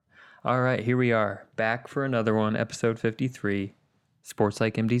All right, here we are, back for another one, episode 53, Sports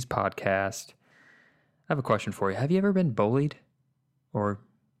Like MD's podcast. I have a question for you. Have you ever been bullied? Or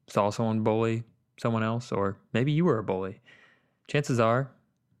saw someone bully someone else? Or maybe you were a bully? Chances are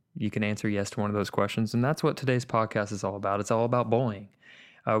you can answer yes to one of those questions, and that's what today's podcast is all about. It's all about bullying.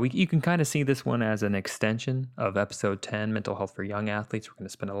 You can kind of see this one as an extension of episode 10, Mental Health for Young Athletes. We're going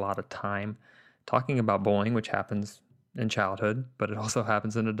to spend a lot of time talking about bullying, which happens in childhood, but it also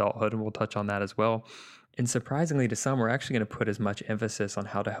happens in adulthood, and we'll touch on that as well. And surprisingly to some, we're actually going to put as much emphasis on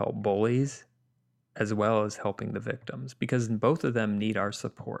how to help bullies as well as helping the victims, because both of them need our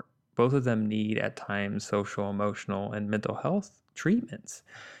support. Both of them need, at times, social, emotional, and mental health treatments.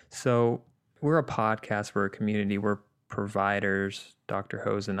 So we're a podcast, we're a community, we're providers, Dr.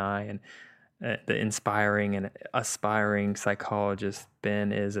 Hose and I, and the inspiring and aspiring psychologist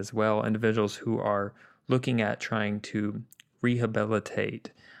Ben is as well, individuals who are looking at trying to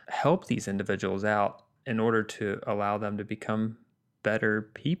rehabilitate, help these individuals out in order to allow them to become better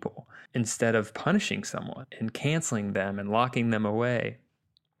people instead of punishing someone and canceling them and locking them away.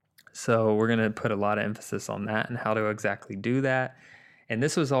 So we're going to put a lot of emphasis on that and how to exactly do that. And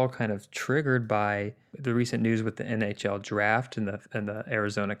this was all kind of triggered by the recent news with the NHL draft and the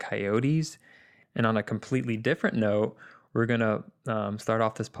Arizona Coyotes. And on a completely different note, we're going to start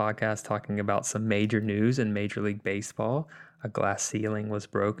off this podcast talking about some major news in Major League Baseball. A glass ceiling was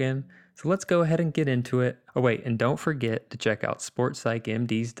broken. So let's go ahead and get into it. Oh, wait, and don't forget to check out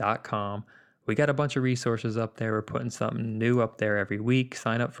sportspsychmds.com. We got a bunch of resources up there. We're putting something new up there every week.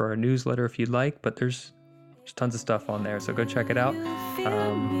 Sign up for our newsletter if you'd like, but there's tons of stuff on there. So go check it out.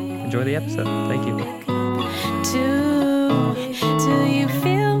 Enjoy the episode. Thank you. Do you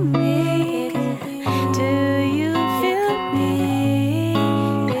feel me? Do you feel me?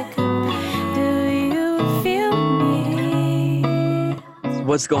 Do you feel me?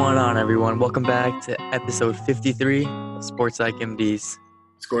 What's going on, everyone? Welcome back to episode 53 of Sports Like MDs.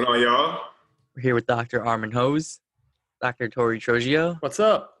 What's going on, y'all? We're here with Dr. Armin Hose, Dr. Tori Trogio, What's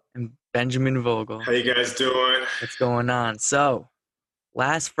up? and Benjamin Vogel. How you guys doing? What's going on? So,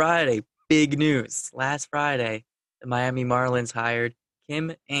 last Friday, big news. Last Friday, the Miami Marlins hired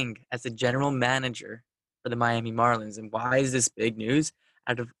Kim Ng as the general manager for the Miami Marlins. And why is this big news?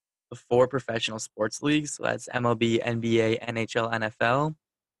 Out of the 4 professional sports leagues, so that's MLB, NBA, NHL, NFL,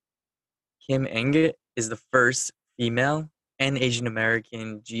 Kim Ng is the first female and Asian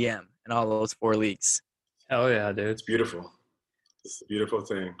American GM in all those 4 leagues. Hell yeah, dude. It's beautiful. It's a beautiful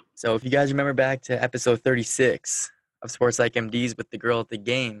thing. So if you guys remember back to episode 36 of Sports Like MDs with the girl at the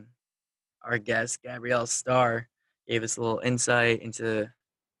game, our guest, Gabrielle Starr, gave us a little insight into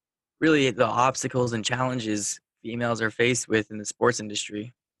really the obstacles and challenges females are faced with in the sports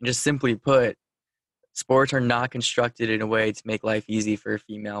industry. And just simply put, sports are not constructed in a way to make life easy for a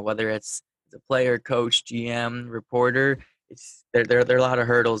female, whether it's as a player, coach, GM, reporter. There are a lot of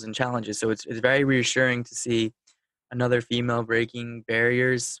hurdles and challenges. So it's very reassuring to see another female breaking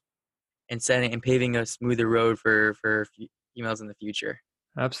barriers and setting and paving a smoother road for females in the future.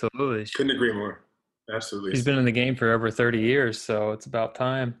 Absolutely. Couldn't agree more. Absolutely. She's been in the game for over 30 years, so it's about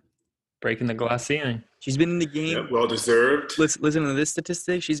time. Breaking the glass ceiling. She's been in the game. Yeah, well deserved. Listen to this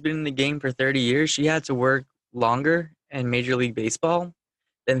statistic. She's been in the game for 30 years. She had to work longer in Major League Baseball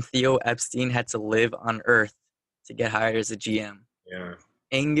than Theo Epstein had to live on Earth to get hired as a GM. Yeah.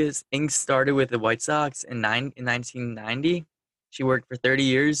 Ng started with the White Sox in 1990. She worked for 30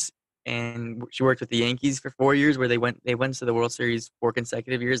 years, and she worked with the Yankees for 4 years, where they went to the World Series 4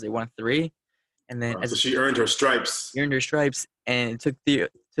 consecutive years. They won 3, and then So she earned her stripes. And it took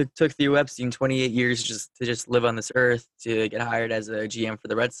Theo Epstein 28 years just live on this earth to get hired as a GM for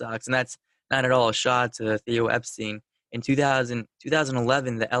the Red Sox, and that's not at all a shot to Theo Epstein. In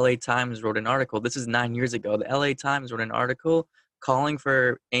 2011, the LA Times wrote an article. This is 9 years ago. The LA Times wrote an article calling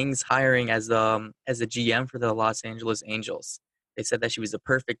for Ng's hiring as a GM for the Los Angeles Angels. They said that she was a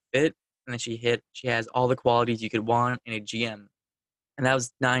perfect fit and that she has all the qualities you could want in a GM. And that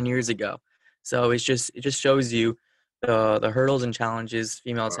was 9 years ago. So it just shows you the hurdles and challenges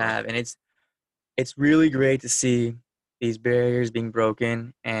females have, and it's really great to see these barriers being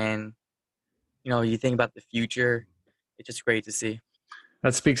broken. And you think about the future, it's just great to see.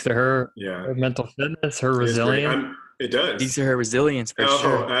 That speaks to her, Yeah. her mental fitness, her resilience. It does. These are her resilience for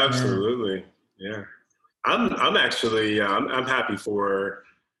sure. Oh, absolutely. Yeah. I'm actually I'm happy for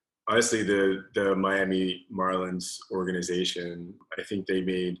honestly the Miami Marlins organization. I think they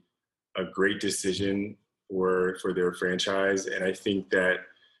made a great decision for their franchise, and I think that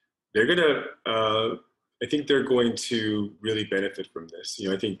they're going to really benefit from this.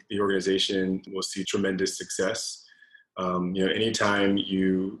 I think the organization will see tremendous success. Anytime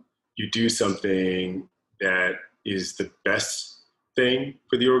you you do something that is the best thing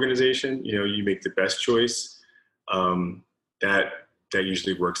for the organization, you make the best choice, that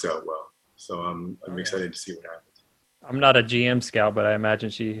usually works out well. So I'm excited to see what happens. I'm not a GM scout, but I imagine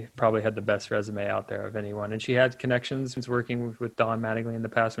she probably had the best resume out there of anyone. And she had connections working with Don Mattingly in the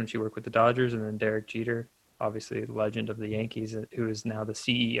past when she worked with the Dodgers, and then Derek Jeter, obviously legend of the Yankees, who is now the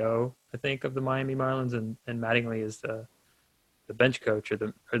CEO, I think, of the Miami Marlins, and Mattingly is the bench coach or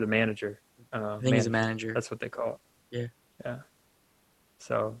the manager. I think he's a manager. That's what they call it. Yeah.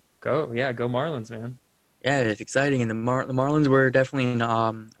 So go Marlins, man. Yeah, it's exciting, and the Marlins were definitely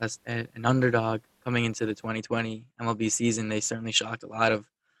an underdog coming into the 2020 MLB season. They certainly shocked a lot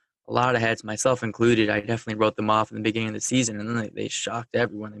of heads, myself included. I definitely wrote them off in the beginning of the season, and then they shocked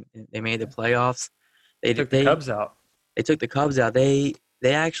everyone. They made the playoffs. They took the Cubs out. They took the Cubs out. They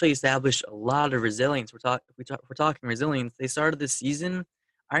actually established a lot of resilience. We're talking resilience. They started the season.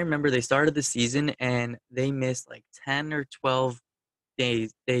 I remember they started the season and they missed like 10 or 12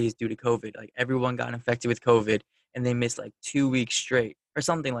 days due to COVID. Like everyone got infected with COVID, and they missed like 2 weeks straight or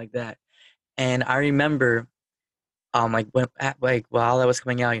something like that. And I remember, while that was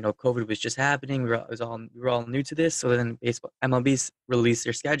coming out, COVID was just happening. We were all new to this. So then MLB released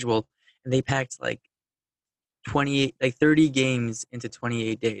their schedule, and they packed like 30 games into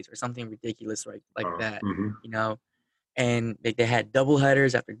 28 days or something ridiculous like that. Mm-hmm. And they had double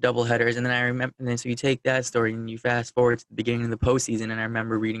headers after double headers. And then I remember, so you take that story and you fast forward to the beginning of the postseason, and I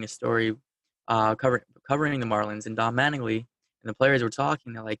remember reading a story covering the Marlins, and Don Mattingly and the players were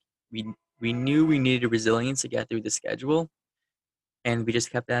talking. They're like, we knew we needed resilience to get through the schedule, and we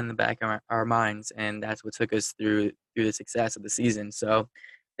just kept that in the back of our minds, and that's what took us through the success of the season. So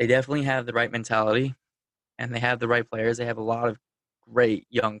they definitely have the right mentality, and they have the right players. They have a lot of great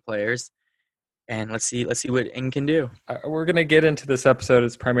young players, and let's see what Ing can do. We're going to get into this episode.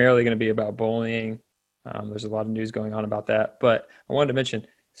 It's primarily going to be about bullying. There's a lot of news going on about that, but I wanted to mention,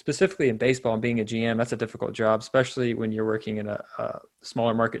 specifically in baseball and being a GM, that's a difficult job, especially when you're working in a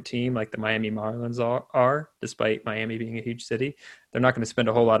smaller market team like the Miami Marlins are, despite Miami being a huge city. They're not going to spend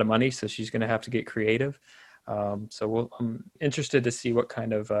a whole lot of money, so she's going to have to get creative. I'm interested to see what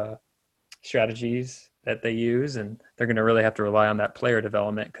kind of strategies that they use, and they're going to really have to rely on that player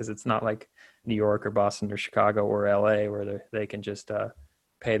development, because it's not like New York or Boston or Chicago or LA where they can just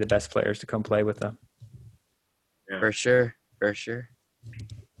pay the best players to come play with them. Yeah. For sure.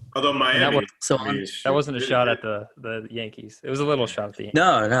 Although Miami, that wasn't a shot at the Yankees. It was a little shot at the Yankees.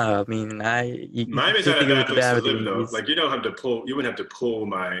 No. I mean, Miami's not a bad place to live, though. Like you wouldn't have to pull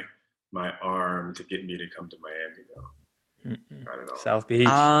my arm to get me to come to Miami, though. Mm-mm. I don't know. South Beach.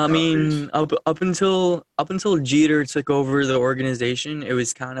 I mean, up until Jeter took over the organization, it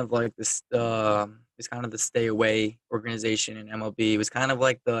was kind of like this. It's kind of the stay away organization in MLB. It was kind of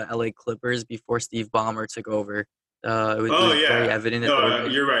like the LA Clippers before Steve Ballmer took over. It was very evident.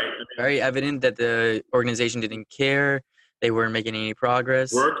 You're right. Very evident that the organization didn't care. They weren't making any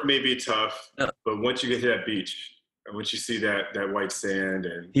progress. Work may be tough, but once you get to that beach, and once you see that white sand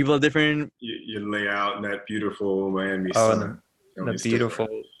and people are different, you lay out in that beautiful Miami sun. And the beautiful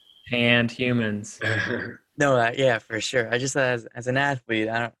tanned humans. Yeah, for sure. I just as an athlete,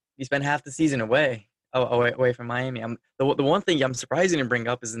 you spend half the season away from Miami. The one thing I'm surprised you didn't bring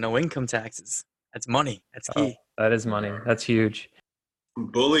up is the no income taxes. That's money. That's key. That is money. That's huge.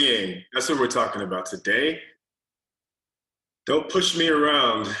 Bullying. That's what we're talking about today. Don't push me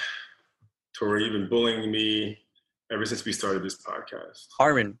around, Tori. You've been bullying me ever since we started this podcast.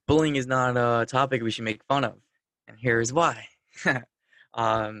 Harmon, bullying is not a topic we should make fun of. And here's why.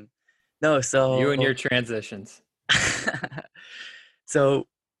 So you and your transitions. So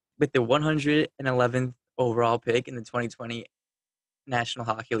with the 111th overall pick in the 2020 National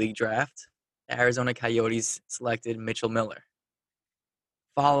Hockey League draft, the Arizona Coyotes selected Mitchell Miller.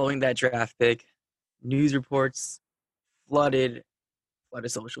 Following that draft pick, news reports flooded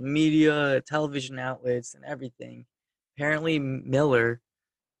social media, television outlets, and everything. Apparently, Miller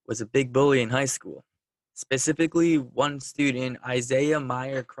was a big bully in high school. Specifically, one student, Isaiah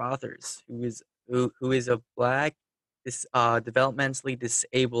Meyer Crothers, who is a black, developmentally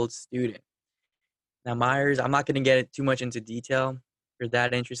disabled student. Now, Myers, I'm not going to get too much into detail. If you're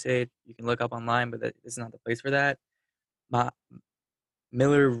that interested, you can look up online, but this is not the place for that.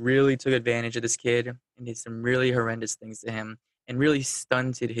 Miller really took advantage of this kid and did some really horrendous things to him and really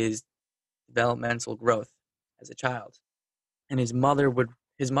stunted his developmental growth as a child. And his mother,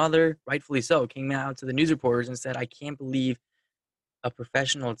 rightfully so, came out to the news reporters and said, I can't believe a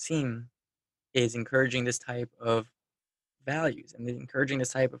professional team is encouraging this type of values and encouraging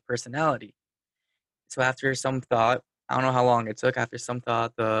this type of personality. So after some thought, I don't know how long it took, after some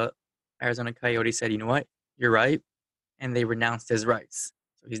thought, the Arizona Coyotes said, you know what, you're right, and they renounced his rights.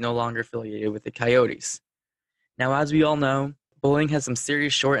 So he's no longer affiliated with the Coyotes. Now, as we all know, bullying has some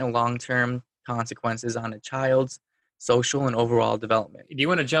serious short and long-term consequences on a child's social and overall development. Do you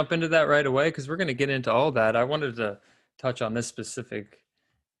want to jump into that right away? Because we're going to get into all that. I wanted to touch on this specific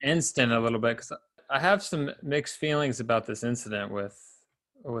incident a little bit because I have some mixed feelings about this incident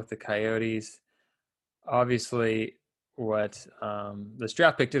with the Coyotes. Obviously, what this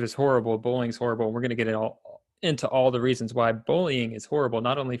draft pick did is horrible. Bullying is horrible. And we're going to get into all the reasons why bullying is horrible,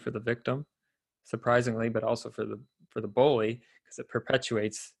 not only for the victim, surprisingly, but also for the bully, because it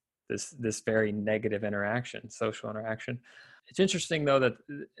perpetuates this very negative interaction, social interaction. It's interesting though that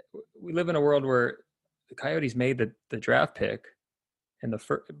we live in a world where the Coyotes made the draft pick in the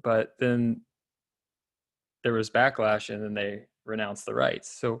first, but then there was backlash and then they renounced the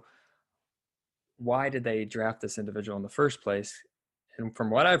rights. So why did they draft this individual in the first place? And from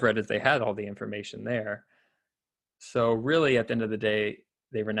what I've read is they had all the information there. So really at the end of the day,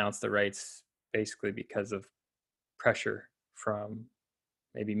 they renounced the rights basically because of pressure from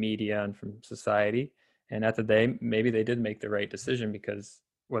maybe media and from society. And at the day, maybe they did make the right decision because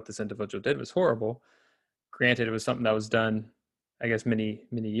what this individual did was horrible. Granted, it was something that was done, I guess, many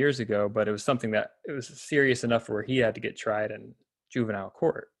years ago, but it was something that it was serious enough where he had to get tried in juvenile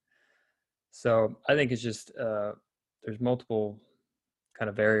court. So I think it's just there's multiple kind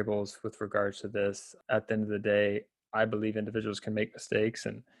of variables with regards to this. At the end of the day, I believe individuals can make mistakes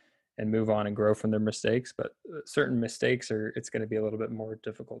and move on and grow from their mistakes, but certain mistakes it's going to be a little bit more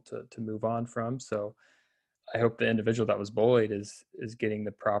difficult to move on from. So I hope the individual that was bullied is getting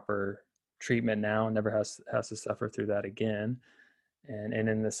the proper treatment now and never has to suffer through that again. And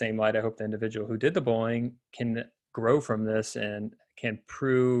in the same light, I hope the individual who did the bullying can grow from this and can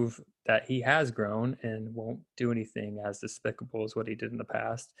prove that he has grown and won't do anything as despicable as what he did in the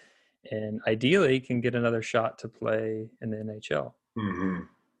past. And ideally can get another shot to play in the NHL. Mm-hmm.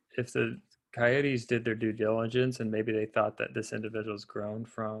 If the Coyotes did their due diligence and maybe they thought that this individual's grown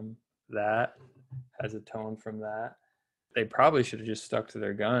from that, has atoned from that, they probably should have just stuck to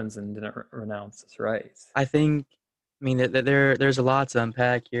their guns and didn't renounce his rights. I mean, there's a lot to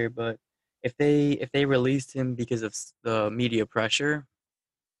unpack here, but if they released him because of the media pressure,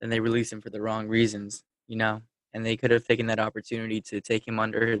 then they released him for the wrong reasons, you know. And they could have taken that opportunity to take him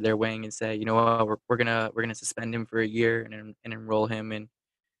under their wing and say, you know what, we're gonna suspend him for a year and enroll him in,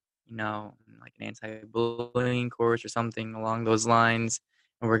 you know, like an anti-bullying course or something along those lines,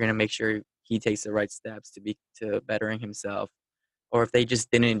 and we're gonna make sure he takes the right steps to bettering himself. Or if they just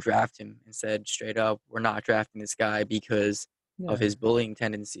didn't draft him and said straight up, we're not drafting this guy because of his bullying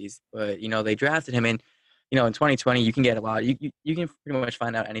tendencies. But, you know, they drafted him. And, you know, in 2020, you can get a lot. You can pretty much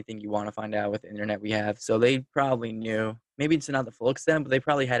find out anything you want to find out with the internet we have. So they probably knew, maybe it's not the full extent, but they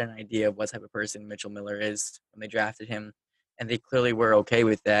probably had an idea of what type of person Mitchell Miller is when they drafted him. And they clearly were okay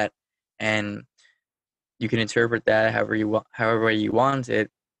with that. And you can interpret that however you want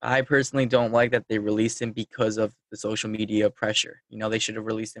it. I personally don't like that they released him because of the social media pressure. You know, they should have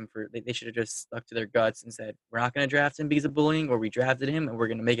released him they should have just stuck to their guts and said, we're not going to draft him because of bullying, or we drafted him and we're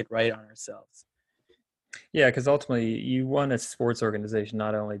going to make it right on ourselves. Yeah, because ultimately you want a sports organization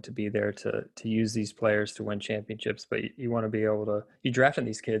not only to be there to use these players to win championships, but you want to be able to, you drafted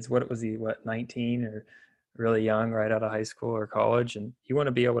these kids, what was he, 19 or really young right out of high school or college, and you want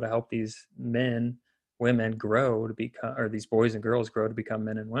to be able to help these women grow to become, or these boys and girls grow to become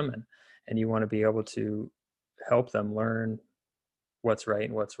men and women. And you want to be able to help them learn what's right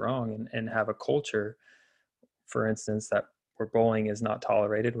and what's wrong and have a culture, for instance, that where bullying is not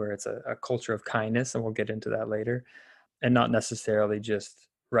tolerated, where it's a culture of kindness, and we'll get into that later, and not necessarily just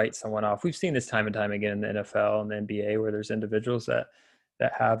write someone off. We've seen this time and time again in the NFL and the NBA where there's individuals that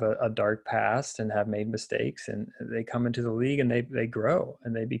have a dark past and have made mistakes, and they come into the league and they grow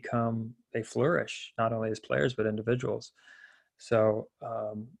and they flourish, not only as players, but individuals. So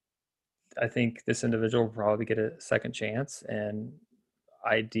I think this individual will probably get a second chance, and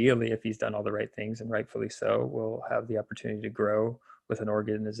ideally, if he's done all the right things, and rightfully so, will have the opportunity to grow with an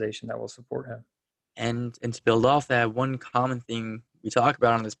organization that will support him. And to build off that, one common thing we talk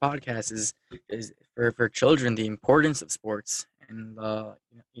about on this podcast is for children, the importance of sports and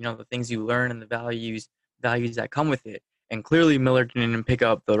you know, the things you learn and the values that come with it. And clearly Miller didn't pick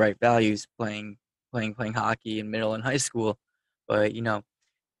up the right values playing hockey in middle and high school, but you know,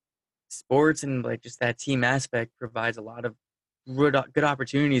 sports and like just that team aspect provides a lot of good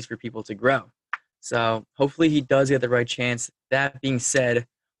opportunities for people to grow. So hopefully he does get the right chance. That being said,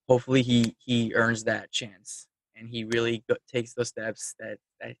 hopefully he earns that chance and he really takes those steps that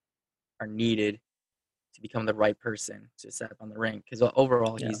are needed to become the right person to set up on the ring. Because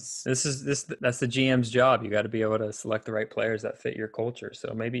overall, Yeah. he's That's the GM's job. You got to be able to select the right players that fit your culture.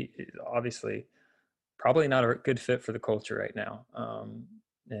 So maybe, obviously, probably not a good fit for the culture right now,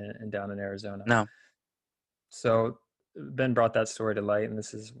 and down in Arizona. no. So Ben brought that story to light, and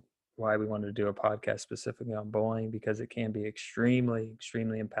this is why we wanted to do a podcast specifically on bullying, because it can be extremely,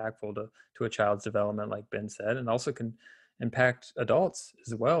 extremely impactful to a child's development, like Ben said, and also can impact adults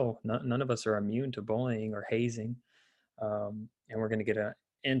as well. None of us are immune to bullying or hazing, and we're going to get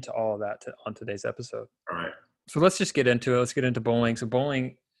into all of that on today's episode. All right. So let's just get into it. Let's get into bullying. So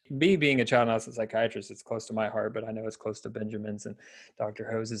bullying, me being a child adolescent psychiatrist, it's close to my heart, but I know it's close to Benjamin's and Dr.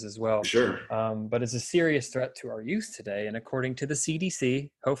 Hose's as well. Sure. But it's a serious threat to our youth today. And according to the CDC,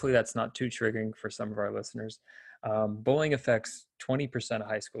 hopefully that's not too triggering for some of our listeners, bullying affects 20% of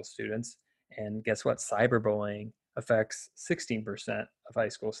high school students. And guess what? Cyberbullying affects 16% of high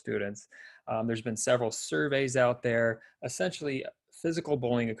school students. There's been several surveys out there. Essentially, physical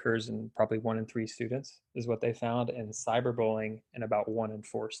bullying occurs in probably 1 in 3 students is what they found, and cyberbullying in about 1 in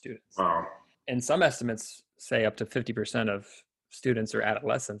 4 students. Wow. And some estimates say up to 50% of students or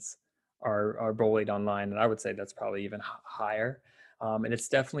adolescents are bullied online. And I would say that's probably even higher. And it's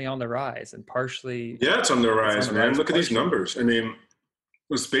definitely on the rise, and partially. Yeah, it's on the rise, on the man. rise Look at these partially. numbers. I mean,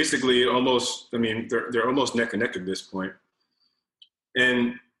 it's basically almost, I mean, they're almost neck and neck at this point.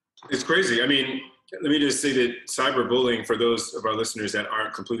 And it's crazy. I mean, let me just say that cyberbullying, for those of our listeners that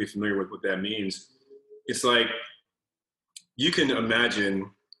aren't completely familiar with what that means, it's like, you can imagine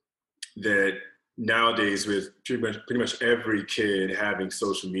that nowadays, with pretty much every kid having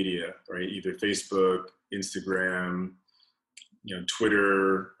social media, right? Either Facebook, Instagram,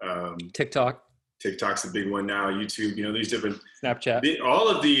 Twitter, TikTok's a big one now, YouTube, these different, Snapchat. all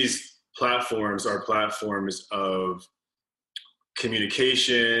of these platforms are platforms of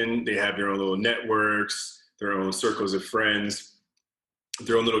communication. They have their own little networks, their own circles of friends,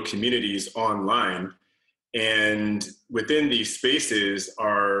 their own little communities online. And within these spaces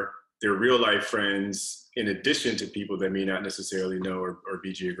are their real life friends, in addition to people that may not necessarily know or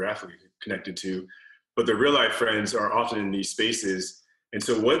be geographically connected to. But the real life friends are often in these spaces. And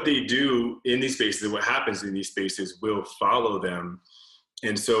so what they do in these spaces, what happens in these spaces, will follow them.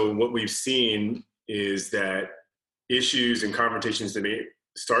 And so what we've seen is that issues and confrontations that may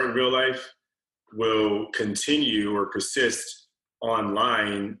start in real life will continue or persist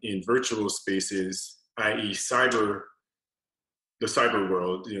online in virtual spaces, i.e. the cyber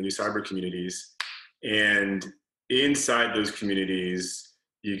world, these cyber communities. And inside those communities,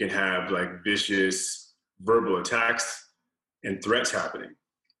 you can have like vicious verbal attacks and threats happening.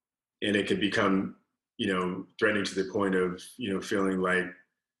 And it can become, threatening to the point of, feeling like,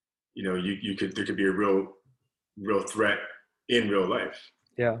 there could be a real threat in real life.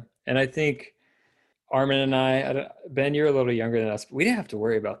 Yeah. And I think Armin and I, Ben, you're a little younger than us, but we didn't have to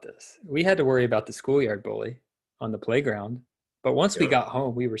worry about this. We had to worry about the schoolyard bully on the playground. But once we got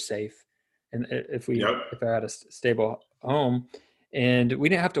home, we were safe. And if I had a stable home, and we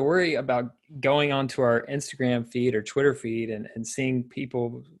didn't have to worry about going onto our Instagram feed or Twitter feed and seeing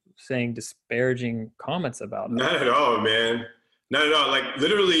people saying disparaging comments about us. Not at all, man. Not at all. Like,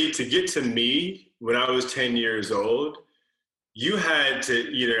 literally, to get to me when I was 10 years old, you had to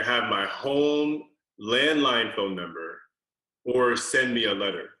either have my home landline phone number or send me a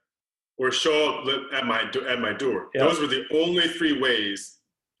letter or show up at my door. Yep. Those were the only 3 ways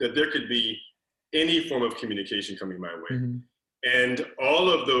that there could be any form of communication coming my way. Mm-hmm. And all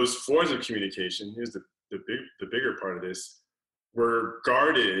of those forms of communication, here's the bigger part of this, were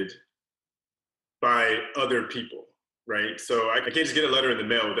guarded by other people, right? So I can't just get a letter in the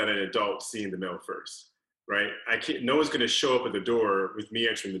mail without an adult seeing the mail first, right? No one's going to show up at the door with me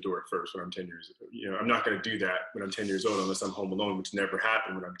answering the door first when I'm 10 years old. I'm not going to do that when I'm 10 years old unless I'm home alone, which never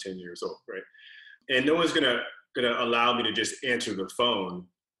happened when I'm 10 years old, right? And no one's going to allow me to just answer the phone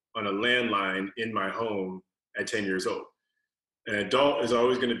on a landline in my home at 10 years old. An adult is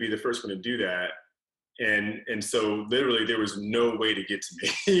always going to be the first one to do that. And so literally there was no way to get to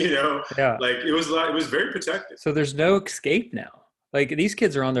me, Yeah. Like it was very protected. So there's no escape now. Like, these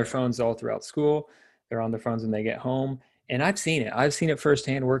kids are on their phones all throughout school. They're on their phones when they get home. And I've seen it. I've seen it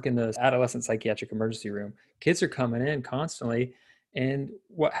firsthand, work in the adolescent psychiatric emergency room. Kids are coming in constantly. And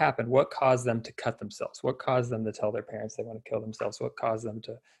what happened? What caused them to cut themselves? What caused them to tell their parents they want to kill themselves? What caused them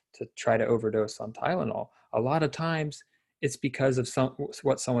to try to overdose on Tylenol? A lot of times it's because of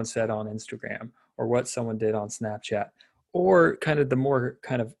what someone said on Instagram or what someone did on Snapchat, or kind of the more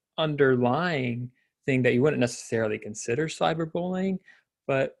kind of underlying thing that you wouldn't necessarily consider cyberbullying.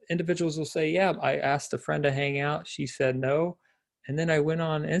 But individuals will say, yeah, I asked a friend to hang out. She said no. And then I went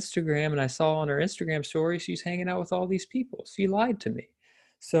on Instagram and I saw on her Instagram story she's hanging out with all these people. She lied to me.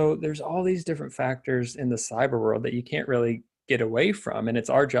 So there's all these different factors in the cyber world that you can't really get away from. And it's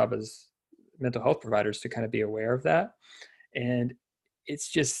our job as mental health providers to kind of be aware of that. And it's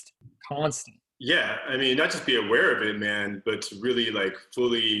just constant. Yeah, I mean, not just be aware of it, man, but to really like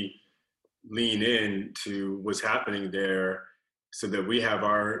fully lean in to what's happening there so that we have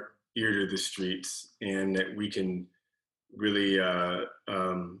our ear to the streets and that we can really, I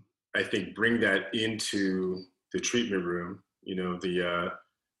think, bring that into the treatment room, the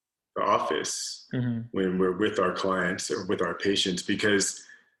office when we're with our clients or with our patients, because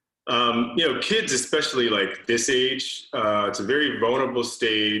kids, especially like this age, it's a very vulnerable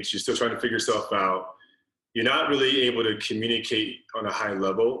stage. You're still trying to figure yourself out. You're not really able to communicate on a high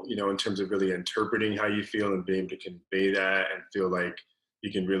level, in terms of really interpreting how you feel and being able to convey that and feel like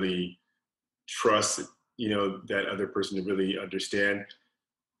you can really trust, that other person to really understand.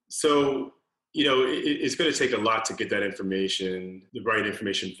 So, it's going to take a lot to get that information, the right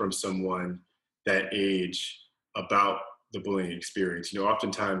information from someone that age about the bullying experience.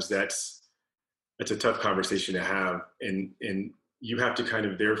 Oftentimes that's a tough conversation to have, and you have to kind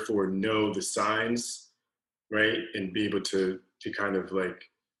of therefore know the signs, right, and be able to kind of like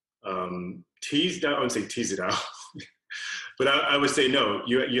tease. I wouldn't say tease it out, but I would say no.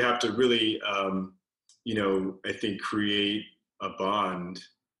 You have to really, I think create a bond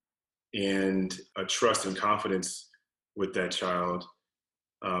and a trust and confidence with that child,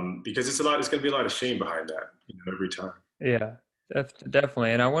 because it's going to be a lot of shame behind that, every time. Yeah,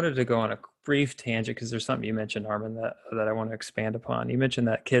 definitely. And I wanted to go on a brief tangent because there's something you mentioned, Armin, that I want to expand upon. You mentioned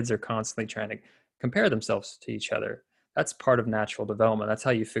that kids are constantly trying to compare themselves to each other. That's part of natural development. That's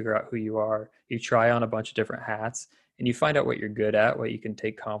how you figure out who you are. You try on a bunch of different hats and you find out what you're good at, what you can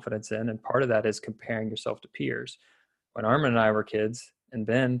take confidence in. And part of that is comparing yourself to peers. When Armin and I were kids, and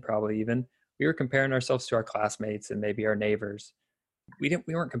Ben probably even, we were comparing ourselves to our classmates and maybe our neighbors. We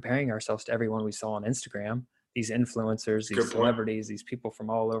weren't comparing ourselves to everyone we saw on Instagram. These influencers, these celebrities, these people from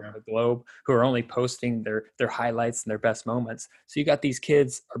all over the globe who are only posting their highlights and their best moments. So you got these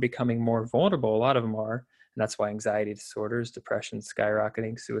kids are becoming more vulnerable. A lot of them are. And that's why anxiety disorders, depression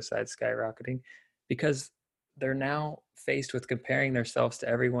skyrocketing, suicide skyrocketing, because they're now faced with comparing themselves to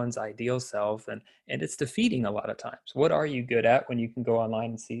everyone's ideal self. And it's defeating a lot of times. What are you good at when you can go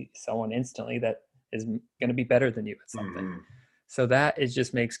online and see someone instantly that is going to be better than you at something? Mm-hmm. So that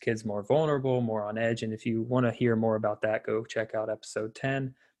just makes kids more vulnerable, more on edge. And if you want to hear more about that, go check out episode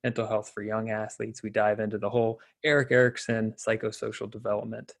 10, Mental Health for Young Athletes. We dive into the whole Erik Erikson psychosocial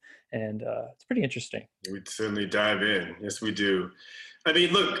development. And it's pretty interesting. We certainly dive in. Yes, we do. I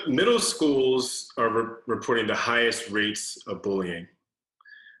mean, look, middle schools are reporting the highest rates of bullying.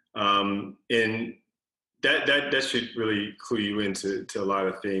 And that should really clue you into a lot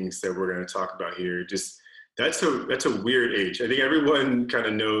of things that we're going to talk about here. That's a weird age. I think everyone kind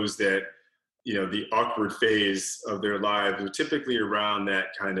of knows that, the awkward phase of their lives are typically around that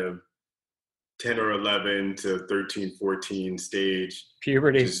kind of 10 or 11 to 13, 14 stage.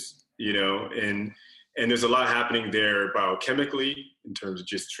 Puberty. And there's a lot happening there biochemically in terms of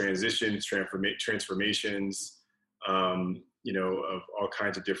just transitions, transformations, of all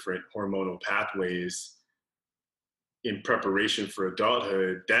kinds of different hormonal pathways in preparation for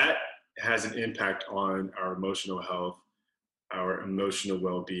adulthood. That has an impact on our emotional health, our emotional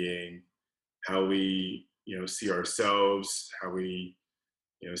well-being, how we, see ourselves, how we,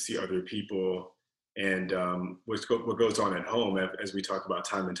 see other people, and what goes on at home, as we talk about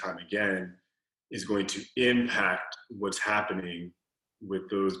time and time again, is going to impact what's happening with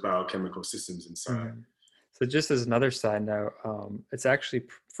those biochemical systems inside. Mm-hmm. So just as another side note, it's actually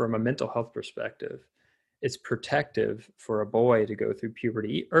from a mental health perspective, it's protective for a boy to go through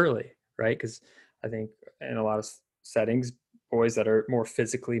puberty early, right? Because I think in a lot of settings, boys that are more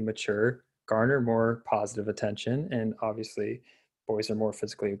physically mature garner more positive attention. And obviously boys are more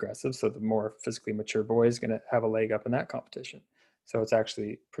physically aggressive. So the more physically mature boy is going to have a leg up in that competition. So it's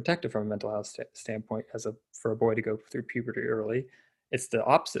actually protective from a mental health standpoint for a boy to go through puberty early. It's the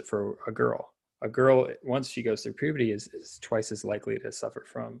opposite for a girl. A girl, once she goes through puberty, is twice as likely to suffer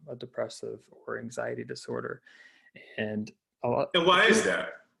from a depressive or anxiety disorder. And why is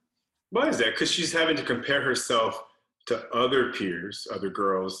that? Why is that? Because she's having to compare herself to other peers, other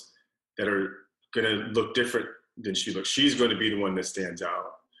girls that are going to look different than she looks. She's going to be the one that stands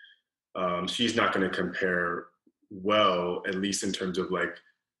out. She's not going to compare well, at least in terms of like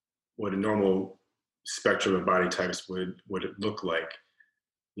what a normal spectrum of body types would look like,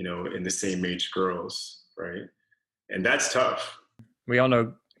 in the same age girls, right? And that's tough. We all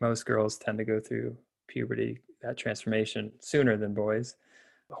know most girls tend to go through puberty that transformation sooner than boys.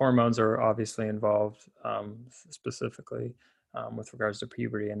 Hormones are obviously involved, specifically with regards to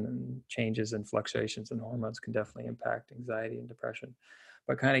puberty, and then changes and fluctuations in hormones can definitely impact anxiety and depression.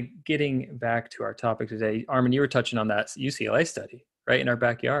 But kind of getting back to our topic today, Armin, you were touching on that UCLA study right in our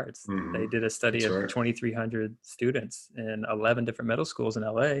backyards. Mhm. They did a study That's of right. 2,300 students in 11 different middle schools in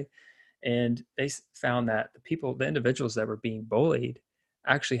LA. And they found that the individuals that were being bullied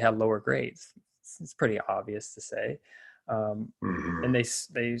actually had lower grades. It's pretty obvious to say. Mhm. And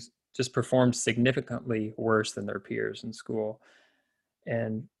they just performed significantly worse than their peers in school.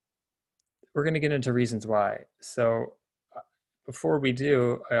 And we're going to get into reasons why. So before we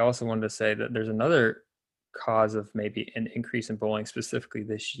do, I also wanted to say that there's another cause of maybe an increase in bullying specifically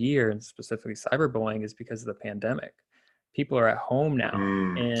this year, and specifically cyberbullying, is because of the pandemic. People are at home now, Oh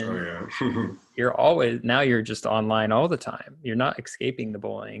and yeah. you're just online all the time. You're not escaping the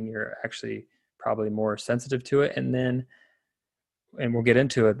bullying. You're actually probably more sensitive to it. And we'll get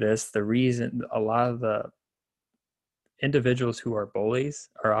into it, the reason a lot of the individuals who are bullies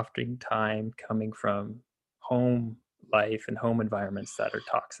are oftentimes coming from home life and home environments that are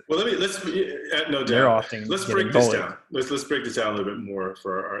toxic. Well, no They're doubt. often Let's getting break this bullied. down. Let's break this down a little bit more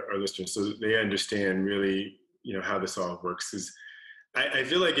for our listeners, so that they understand really, how this all works. Because I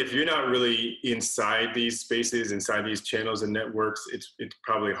feel like if you're not really inside these spaces, inside these channels and networks, it's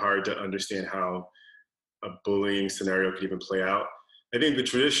probably hard to understand how a bullying scenario could even play out. I think the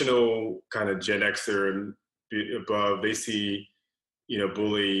traditional kind of Gen Xer and above, they see,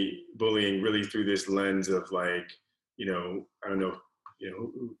 bullying really through this lens of like, I don't know,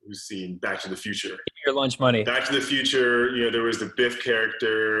 who's seen Back to the Future. Your lunch money. Back to the Future, there was the Biff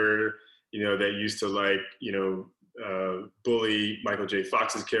character, that used to like, bully Michael J.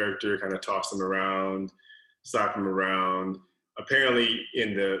 Fox's character, kind of toss him around, slap him around. Apparently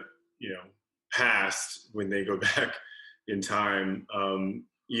in the, past, when they go back in time,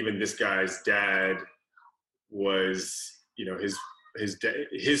 even this guy's dad was,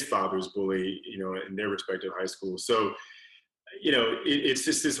 his father's bully, in their respective high schools. So, it's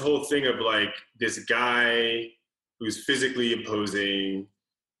just this whole thing of like this guy who's physically imposing,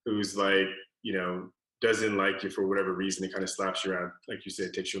 who's like, doesn't like you for whatever reason. It kind of slaps you around, like you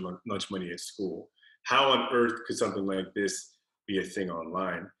said, takes your lunch money at school. How on earth could something like this be a thing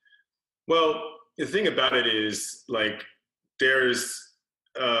online? Well, the thing about it is, like, there's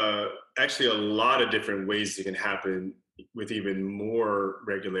actually a lot of different ways it can happen with even more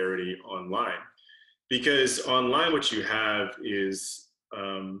regularity online. Because online, what you have is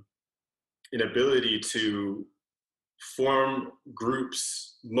an ability to form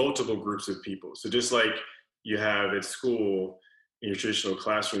groups, multiple groups of people. So just like you have at school in your traditional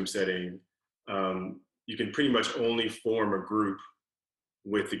classroom setting, you can pretty much only form a group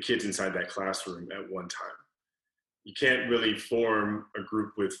with the kids inside that classroom at one time. You can't really form a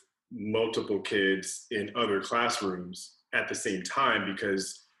group with multiple kids in other classrooms at the same time,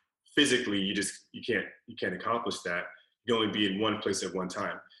 because physically you can't accomplish that. You can only be in one place at one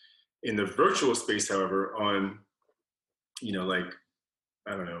time. In the virtual space, however, on like,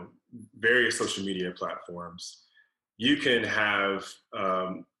 I don't know, various social media platforms, you can have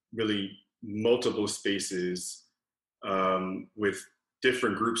really multiple spaces with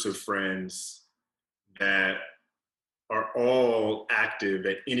different groups of friends that are all active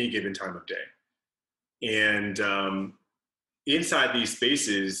at any given time of day. And inside these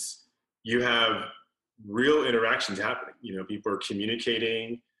spaces, you have real interactions happening. People are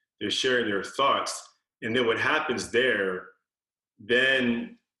communicating, they're sharing their thoughts. And then what happens there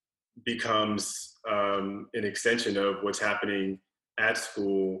then becomes an extension of what's happening at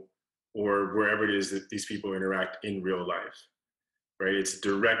school or wherever it is that these people interact in real life, right? It's a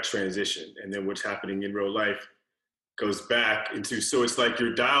direct transition. And then what's happening in real life goes back into, so it's like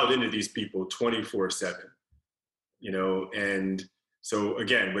you're dialed into these people 24/7, and so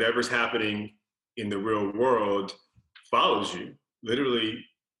again, whatever's happening in the real world follows you literally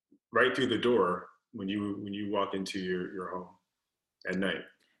right through the door when you walk into your home at night.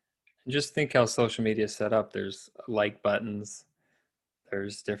 And just think how social media is set up. There's like buttons.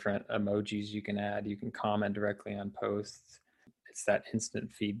 There's different emojis you can add. You can comment directly on posts. It's that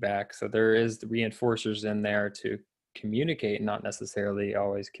instant feedback. So there is the reinforcers in there to communicate, not necessarily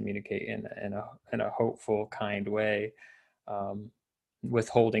always communicate in a hopeful, kind way.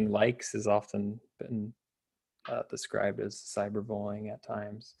 Withholding likes has often been described as cyberbullying at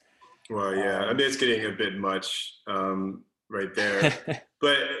times. Well, yeah, I mean, it's getting a bit much right there.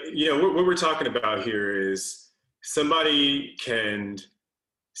 But, what we're talking about here is somebody can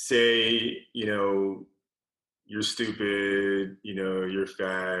say, you're stupid, you're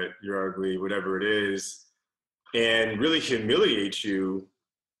fat, you're ugly, whatever it is, and really humiliate you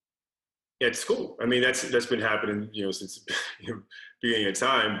at school. I mean, that's been happening, since beginning of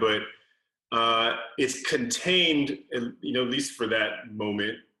time, but it's contained, at least for that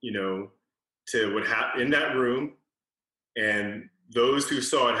moment, to what happened in that room and those who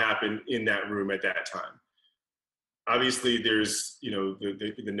saw it happen in that room at that time. Obviously, there's,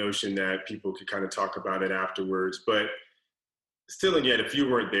 the notion that people could kind of talk about it afterwards, but still and yet, if you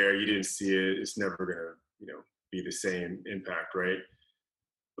weren't there, you didn't see it, it's never gonna, be the same impact, right?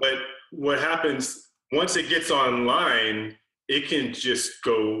 But what happens once it gets online, it can just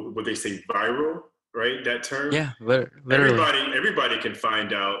go, what they say, viral, right? That term. Yeah, literally. Everybody can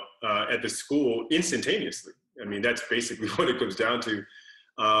find out at the school instantaneously. I mean, that's basically what it comes down to.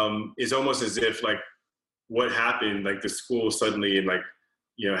 It's almost as if like what happened, like the school suddenly and like,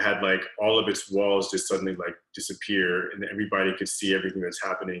 had like all of its walls just suddenly like disappear, and everybody could see everything that's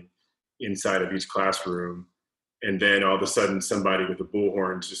happening inside of each classroom. And then all of a sudden somebody with a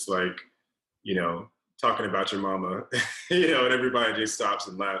bullhorn just like, talking about your mama, and everybody just stops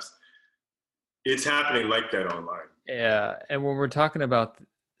and laughs. It's happening like that online. Yeah. And when we're talking about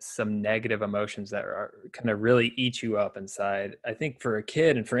some negative emotions that are kind of really eat you up inside, I think for a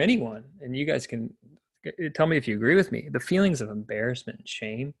kid and for anyone, and you guys can tell me if you agree with me, the feelings of embarrassment and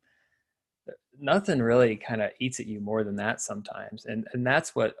shame, nothing really kind of eats at you more than that sometimes. And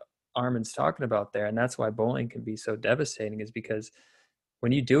that's what Armin's talking about there. And that's why bullying can be so devastating, is because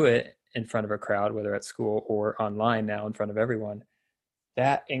when you do it in front of a crowd, whether at school or online now in front of everyone,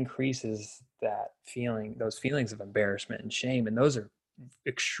 that increases that feeling, those feelings of embarrassment and shame. And those are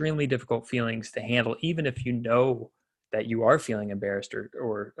extremely difficult feelings to handle, even if you know that you are feeling embarrassed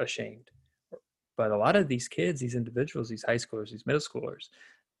or ashamed. But a lot of these kids, these individuals, these high schoolers, these middle schoolers,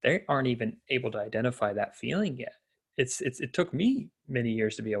 they aren't even able to identify that feeling yet. It took me many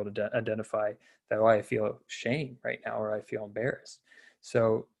years to be able to identify that, oh, I feel shame right now, or I feel embarrassed.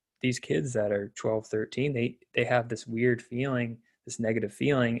 So these kids that are 12, 13, they have this weird feeling, this negative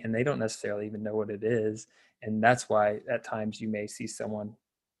feeling, and they don't necessarily even know what it is. And that's why at times you may see someone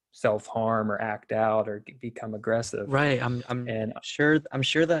self-harm or act out or become aggressive. Right. I'm sure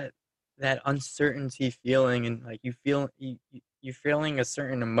that uncertainty feeling, and like you're feeling a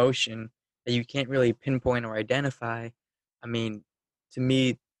certain emotion that you can't really pinpoint or identify. I mean, to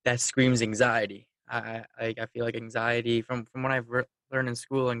me, that screams anxiety. I feel like anxiety from what I've learned in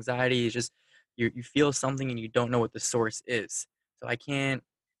school, anxiety is just you feel something and you don't know what the source is. So I can't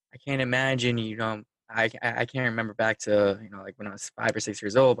imagine, I can't remember back to, like when I was 5 or 6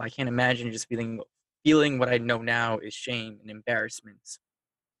 years old, but I can't imagine just feeling what I know now is shame and embarrassment,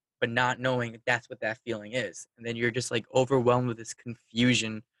 but not knowing that that's what that feeling is. And then you're just like overwhelmed with this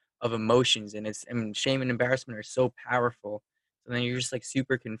confusion of emotions, and shame and embarrassment are so powerful. So then you're just like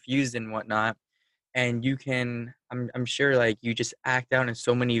super confused and whatnot. And I'm sure like you just act out in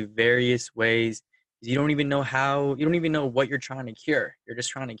so many various ways. You don't even know what you're trying to cure. You're just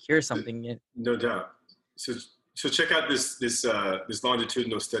trying to cure something. No doubt. So check out this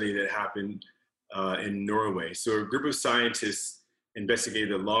longitudinal study that happened in Norway. So a group of scientists investigated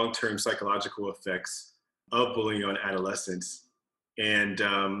the long-term psychological effects of bullying on adolescents. And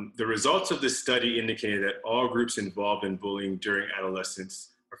the results of this study indicated that all groups involved in bullying during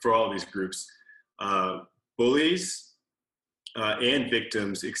adolescence, or for all of these groups, bullies and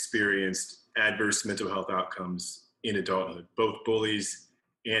victims experienced adverse mental health outcomes in adulthood, both bullies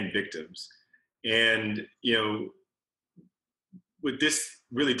and victims. And, what this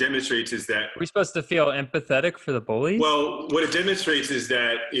really demonstrates is that we're supposed to feel empathetic for the bullies. Well, what it demonstrates is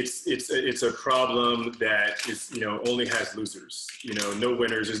that it's a problem that is, only has losers. No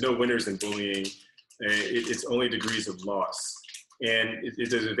winners. There's no winners in bullying. It's only degrees of loss. And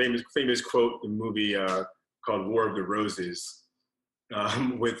there's a famous quote in the movie called War of the Roses,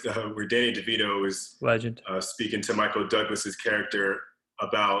 where Danny DeVito is legend speaking to Michael Douglas's character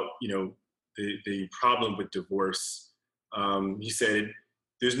about the problem with divorce. He said,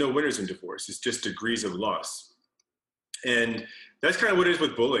 there's no winners in divorce. It's just degrees of loss. And that's kind of what it is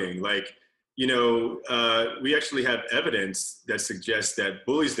with bullying. Like, we actually have evidence that suggests that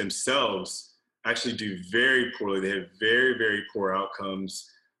bullies themselves actually do very poorly. They have very, very poor outcomes.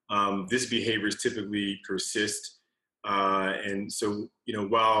 This behaviors typically persist. And so,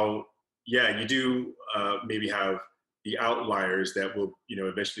 while, you do maybe have the outliers that will,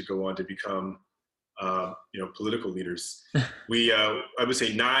 eventually go on to become political leaders. I would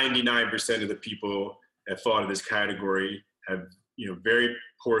say 99% of the people that fall into this category have, very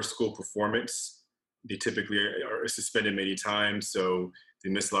poor school performance. They typically are suspended many times, so they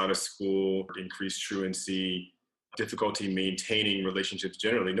miss a lot of school, increased truancy, difficulty maintaining relationships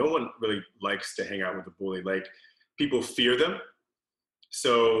generally. No one really likes to hang out with a bully. Like, people fear them,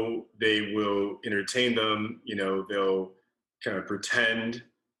 so they will entertain them. They'll kind of pretend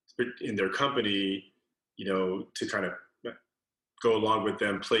in their company, to kind of go along with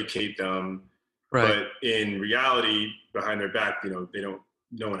them, placate them. Right. But in reality, behind their back,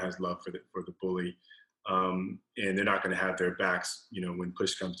 no one has love for the bully. And they're not going to have their backs, when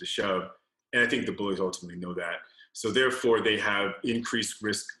push comes to shove. And I think the bullies ultimately know that. So therefore, they have increased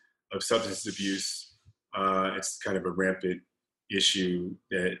risk of substance abuse. It's kind of a rampant issue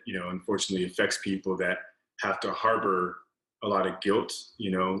that, unfortunately affects people that have to harbor a lot of guilt,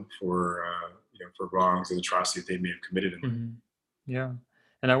 for wrongs and atrocities they may have committed in life. Mhm. Yeah.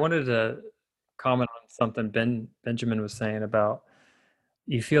 And I wanted to comment on something Benjamin was saying about,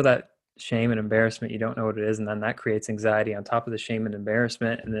 you feel that shame and embarrassment, you don't know what it is, and then that creates anxiety on top of the shame and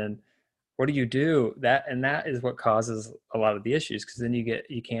embarrassment. And then what do you do? That is what causes a lot of the issues, because then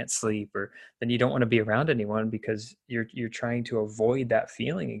you can't sleep, or then you don't want to be around anyone because you're trying to avoid that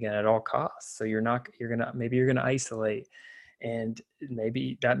feeling again at all costs. So you're gonna isolate, and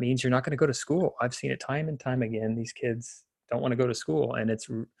maybe that means you're not going to go to school. I've seen it time and time again. These kids don't want to go to school, and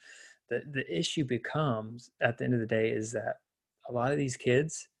the issue becomes, at the end of the day, is that a lot of these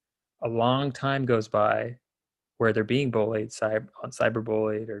kids, a long time goes by where they're being bullied,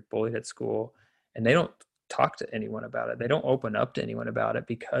 cyberbullied, or bullied at school, and they don't talk to anyone about it. They don't open up to anyone about it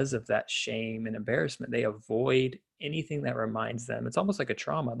because of that shame and embarrassment. They avoid anything that reminds them. It's almost like a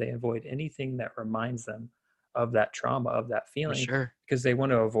trauma. They avoid anything that reminds them of that trauma, of that For feeling, sure. because they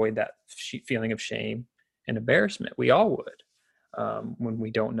want to avoid that feeling of shame and embarrassment. We all would, when we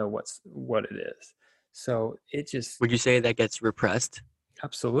don't know what it is. So it just, Would you say that gets repressed?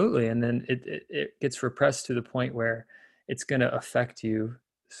 absolutely. And then it gets repressed to the point where it's going to affect you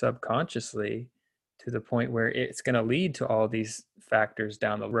subconsciously, to the point where it's going to lead to all these factors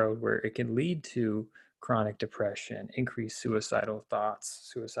down the road, where it can lead to chronic depression, increased suicidal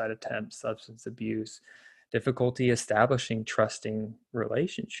thoughts, suicide attempts, substance abuse, difficulty establishing trusting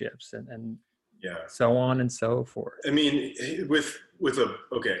relationships, and Yeah. so on and so forth. I mean, with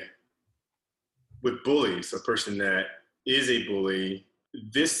bullies, a person that is a bully,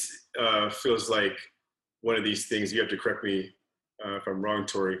 this feels like one of these things. You have to correct me if I'm wrong,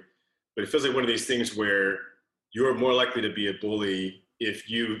 Tori, but it feels like one of these things where you're more likely to be a bully if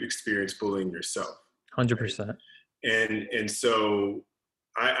you experience bullying yourself. 100%. And so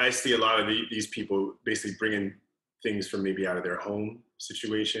I see a lot of these people basically bringing things from maybe out of their home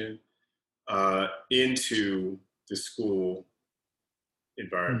situation into the school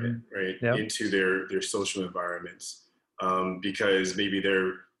environment, right? Yeah. Into their social environments, because maybe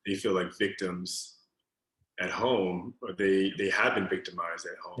they feel like victims at home, or they have been victimized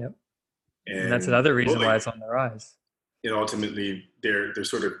at home. Yep. And that's another reason bullying, why it's on the rise. And ultimately, they're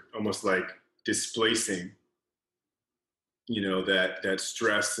sort of almost like displacing, that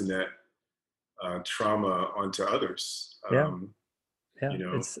stress and that trauma onto others. Yeah.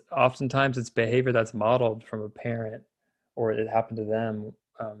 It's oftentimes it's behavior that's modeled from a parent, or it happened to them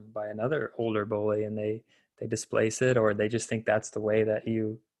by another older bully, and they displace it, or they just think that's the way that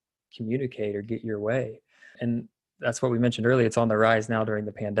you communicate or get your way. And that's what we mentioned earlier. It's on the rise now during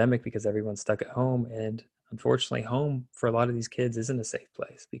the pandemic, because everyone's stuck at home, and unfortunately home for a lot of these kids isn't a safe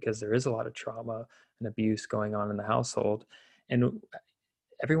place, because there is a lot of trauma and abuse going on in the household, and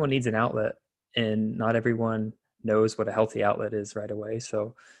everyone needs an outlet, and not everyone knows what a healthy outlet is right away.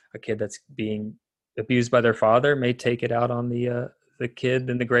 So a kid that's being abused by their father may take it out on the kid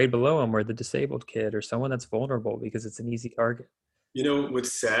in the grade below them, or the disabled kid, or someone that's vulnerable, because it's an easy target.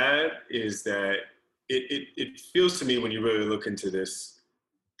 What's sad is that it feels to me, when you really look into this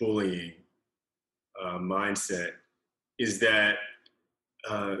bullying mindset, is that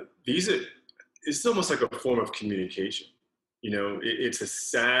it's almost like a form of communication. It's a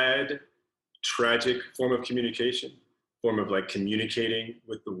sad, tragic form of communication, form of like communicating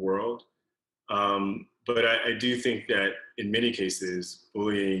with the world. But I do think that in many cases,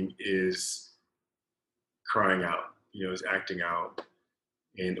 bullying is crying out, is acting out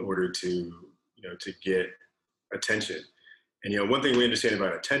in order to get attention. And one thing we understand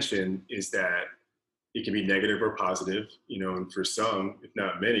about attention is that it can be negative or positive, and for some, if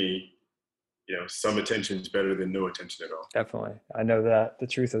not many, some attention is better than no attention at all. Definitely. I know that, the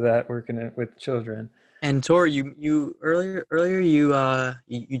truth of that, working with children. And Tori, you earlier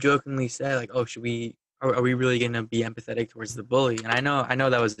you jokingly said, like, oh, are we really gonna be empathetic towards the bully? And I know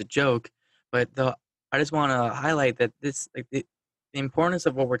that was the joke, but I just want to highlight that this, like, the importance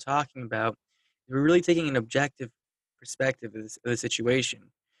of what we're talking about. We're really taking an objective perspective of the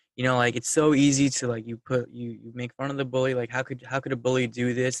situation. You know, like it's so easy to like you make fun of the bully. Like how could a bully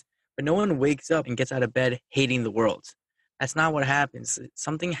do this? But no one wakes up and gets out of bed hating the world. That's not what happens.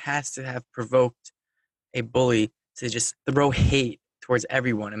 Something has to have provoked a bully to just throw hate towards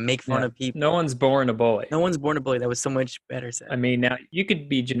everyone and make fun Yeah. of people. No one's born a bully. No one's born a bully. That was so much better said. I mean, now you could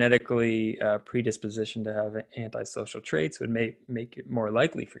be genetically predispositioned to have antisocial traits, would make it more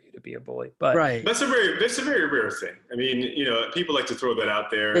likely for you to be a bully. But Right. That's a very rare thing. I mean, you know, people like to throw that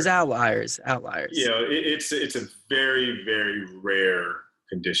out there. There's outliers. You know, it's a very rare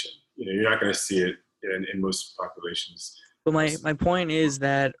condition. You know, you're not going to see it in most populations. But my point is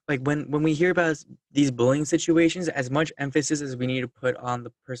that like when we hear about these bullying situations, as much emphasis as we need to put on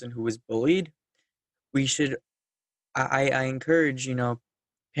the person who was bullied, we should I encourage, you know,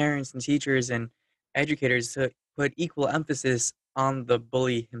 parents and teachers and educators to put equal emphasis on the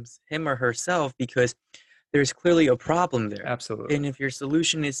bully him or herself, because there's clearly a problem there. absolutely. And if your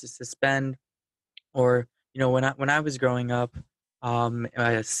solution is to suspend, or you know, when I was growing up,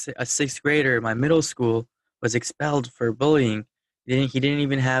 a sixth grader in my middle school was expelled for bullying. He didn't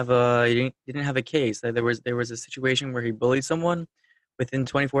even have he didn't have a case. Like, there was a situation where he bullied someone. Within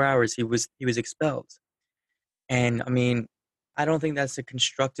 24 hours, he was expelled. And I mean, I don't think that's a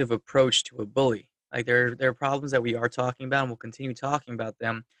constructive approach to a bully. Like there are problems that we are talking about, and we'll continue talking about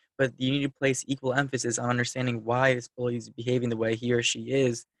them. But you need to place equal emphasis on understanding why this bully is behaving the way he or she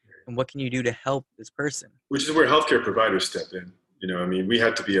is, and what can you do to help this person. Which is where healthcare providers step in. You know, I mean, we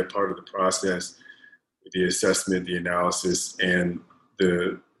had to be a part of the process, the assessment, the analysis, and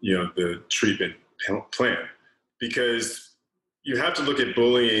the treatment plan, because you have to look at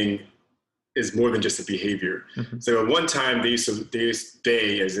bullying as more than just a behavior. Mm-hmm. So at one time, they,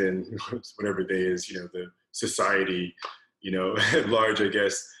 as in whatever they is, you know, the society, you know, at large, I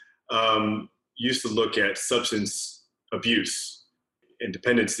guess, used to look at substance abuse and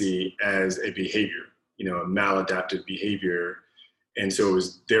dependency as a behavior, you know, a maladaptive behavior. And so it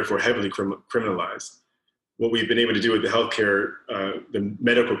was therefore heavily criminalized. What we've been able to do with the healthcare, the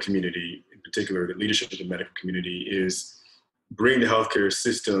medical community in particular, the leadership of the medical community, is bring the healthcare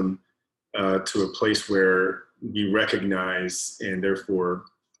system to a place where we recognize, and therefore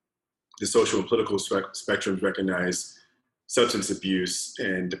the social and political spectrums recognize, substance abuse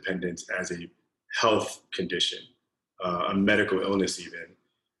and dependence as a health condition, a medical illness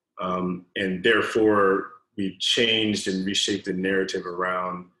even. And therefore we've changed and reshaped the narrative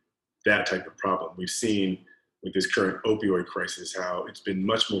around that type of problem. We've seen with this current opioid crisis how it's been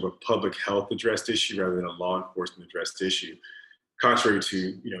much more of a public health addressed issue rather than a law enforcement addressed issue, contrary to,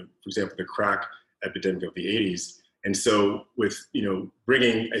 you know, for example, the crack epidemic of the 80s. And so with, you know,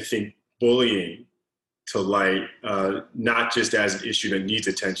 bringing, I think, bullying to light, not just as an issue that needs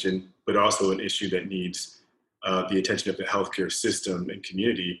attention, but also an issue that needs the attention of the healthcare system and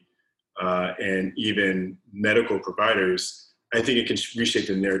community, and even medical providers, I think it can reshape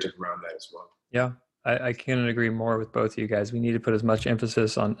the narrative around that as well. Yeah, I couldn't agree more with both of you guys. We need to put as much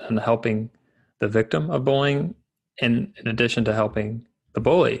emphasis on helping the victim of bullying in addition to helping the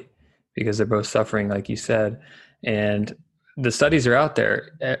bully, because they're both suffering, like you said. And the studies are out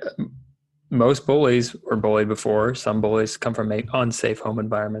there. Most bullies were bullied before. Some bullies come from unsafe home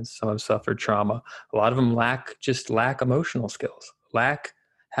environments. Some have suffered trauma. A lot of them lack emotional skills,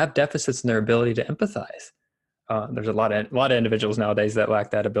 have deficits in their ability to empathize. There's a lot of individuals nowadays that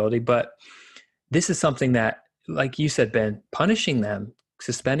lack that ability. But this is something that, like you said, Ben, punishing them,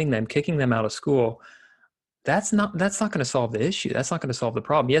 suspending them, kicking them out of school, that's not going to solve the issue. That's not going to solve the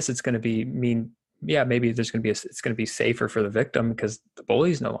problem. Yes, it's going to maybe it's going to be safer for the victim because the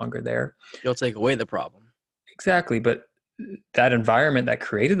bully's no longer there. You'll take away the problem. Exactly. But that environment that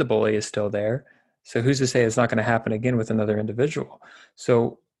created the bully is still there. So who's to say it's not going to happen again with another individual?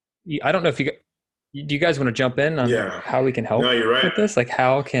 So I don't know if do you guys want to jump in on how we can help you're right. with this? Like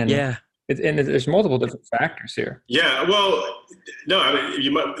how can, and there's multiple different factors here. Yeah. Well, no, I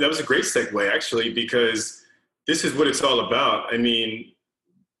mean, that was a great segue actually, because this is what it's all about. I mean,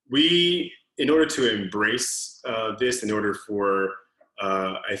 in order to embrace this, in order for,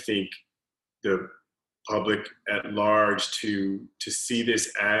 I think, the public at large to see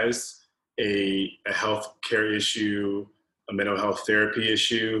this as a health care issue, a mental health therapy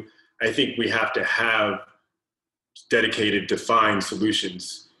issue, I think we have to have dedicated, defined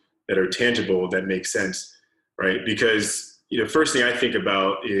solutions that are tangible, that make sense, right? Because, you know, first thing I think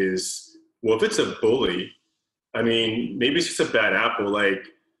about is, well, if it's a bully, I mean, maybe it's just a bad apple. Like,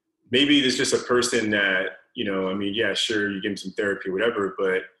 maybe there's just a person that, you know, I mean, yeah, sure, you give them some therapy or whatever,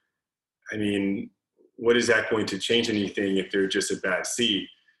 but I mean, what is that going to change anything if they're just a bad seed?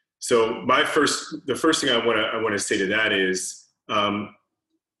 So the first thing I want to say to that is,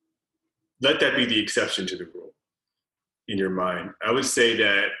 let that be the exception to the rule in your mind. I would say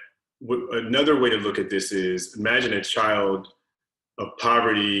that another way to look at this is imagine a child of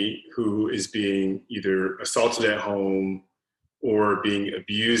poverty who is being either assaulted at home or being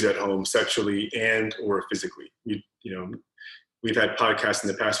abused at home sexually and or physically. We've had podcasts in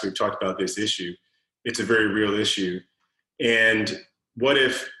the past, we've talked about this issue. It's a very real issue. And what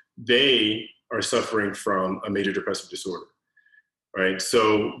if they are suffering from a major depressive disorder, right?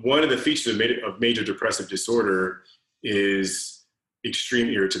 So one of the features of major depressive disorder is extreme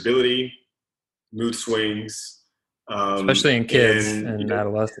irritability, mood swings. Especially in kids and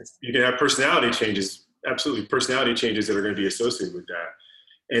adolescents. You can have personality changes, absolutely personality changes that are going to be associated with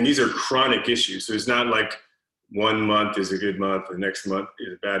that. And these are chronic issues. So it's not like 1 month is a good month, the next month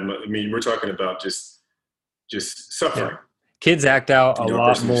is a bad month. I mean, we're talking about just suffering. Yeah. Kids act out a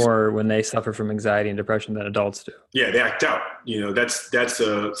lot more when they suffer from anxiety and depression than adults do. Yeah, they act out.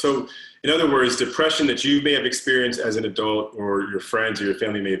 So in other words, depression that you may have experienced as an adult or your friends or your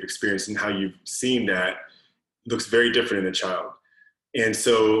family may have experienced and how you've seen that looks very different in a child. And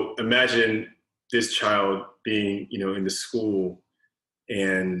so imagine this child being, in the school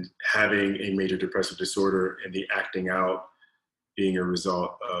and having a major depressive disorder and the acting out being a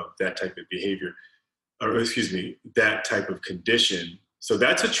result of that type of behavior. That type of condition. So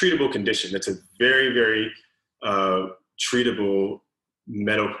that's a treatable condition. That's a very, very treatable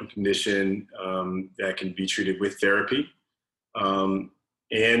medical condition that can be treated with therapy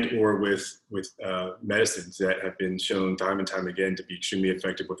and or with medicines that have been shown time and time again to be extremely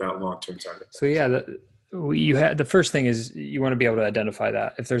effective without long-term side effects. So yeah, the first thing is you want to be able to identify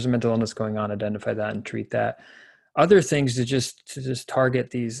that. If there's a mental illness going on, identify that and treat that. Other things to just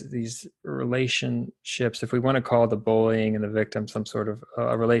target these relationships. If we want to call the bullying and the victim some sort of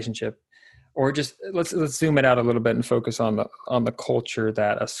a relationship, or just let's zoom it out a little bit and focus on the culture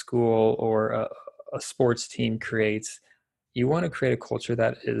that a school or a sports team creates. You want to create a culture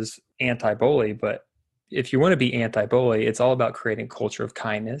that is anti-bully, but if you want to be anti-bully, it's all about creating a culture of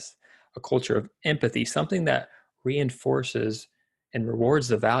kindness, a culture of empathy, something that reinforces and rewards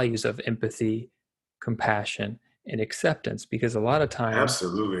the values of empathy, compassion, and acceptance, because a lot of times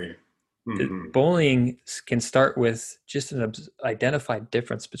absolutely bullying can start with just an identified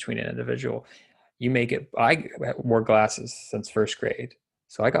difference between an individual. I wore glasses since first grade,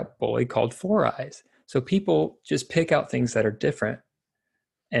 so I got bullied, called Four Eyes. So people just pick out things that are different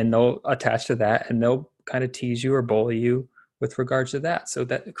and they'll attach to that and they'll kind of tease you or bully you with regards to that. So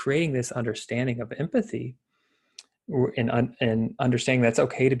that creating this understanding of empathy and understanding that's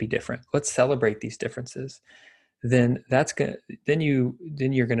okay to be different. Let's celebrate these differences. Then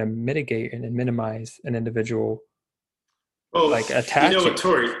you're going to mitigate and minimize an individual attaching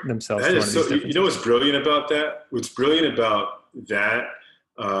themselves to one of these differences. You know what's brilliant about that? What's brilliant about that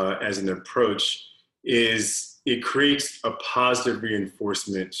as an approach is it creates a positive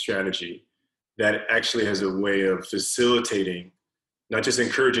reinforcement strategy that actually has a way of facilitating, not just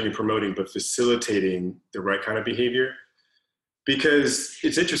encouraging and promoting, but facilitating the right kind of behavior. Because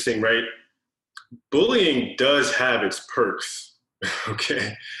it's interesting, right? Bullying does have its perks,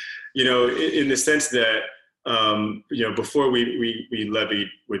 okay? In the sense that, before we levied,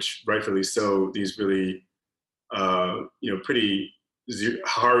 which rightfully so, these really, pretty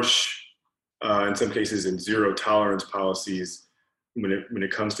harsh, in some cases, and zero tolerance policies when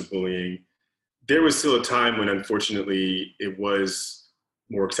it comes to bullying, there was still a time when, unfortunately, it was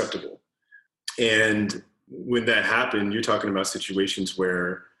more acceptable. And when that happened, you're talking about situations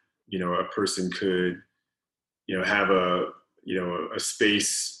where a person could, have a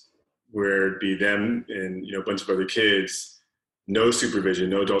space where it'd be them and, a bunch of other kids, no supervision,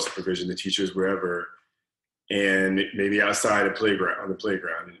 no adult supervision, the teachers wherever, and maybe outside on the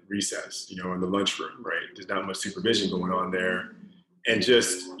playground, in recess, in the lunchroom, right? There's not much supervision going on there, and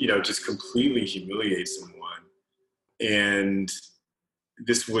just completely humiliate someone. And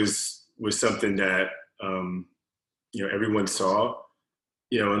this was something that, everyone saw.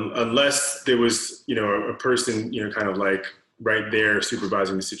 Unless there was, a person, kind of like right there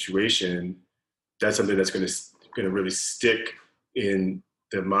supervising the situation, that's something that's going to really stick in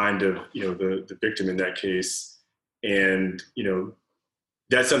the mind of, the victim in that case. And,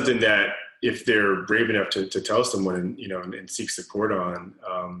 that's something that if they're brave enough to tell someone, and seek support on,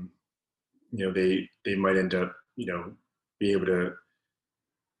 they might end up, being able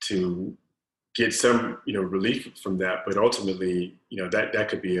to get some, relief from that. But ultimately, that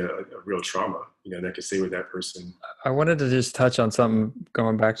could be a real trauma, that could stay with that person. I wanted to just touch on something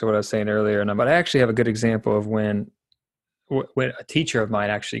going back to what I was saying earlier, but I actually have a good example of when when a teacher of mine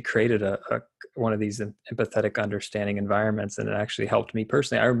actually created one of these empathetic understanding environments, and it actually helped me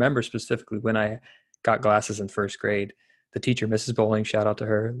personally. I remember specifically when I got glasses in first grade, the teacher, Mrs. Bowling, shout out to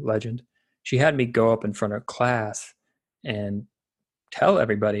her, legend. She had me go up in front of class and tell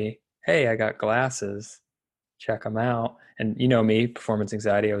everybody, hey, I got glasses, check them out. And you know me, performance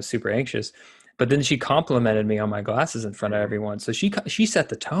anxiety, I was super anxious. But then she complimented me on my glasses in front of everyone. So she set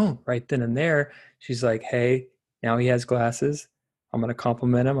the tone right then and there. She's like, hey, now he has glasses. I'm going to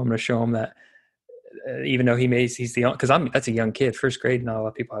compliment him. I'm going to show him that even though he's the, because that's a young kid, first grade, not a lot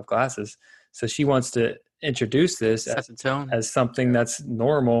of people have glasses. So she wants to introduce this as something that's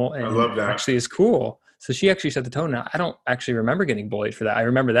normal and I love that. actually is cool. So she actually set the tone. Now, I don't actually remember getting bullied for that. I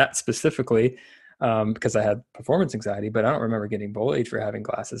remember that specifically because I had performance anxiety, but I don't remember getting bullied for having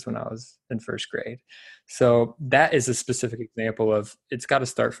glasses when I was in first grade. So that is a specific example of it's got to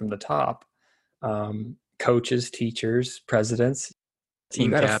start from the top. Coaches, teachers, presidents, you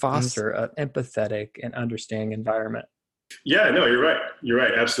got to foster an empathetic and understanding environment. Yeah, no, you're right. You're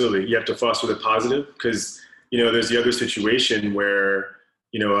right. Absolutely. You have to foster the positive because, there's the other situation where,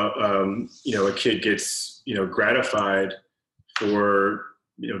 a kid gets, gratified for,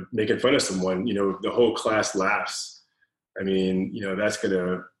 making fun of someone, the whole class laughs. I mean, that's going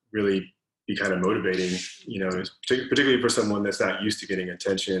to really be kind of motivating, particularly for someone that's not used to getting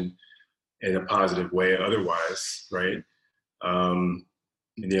attention in a positive way otherwise, right?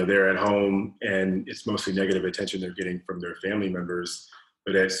 They're at home and it's mostly negative attention they're getting from their family members,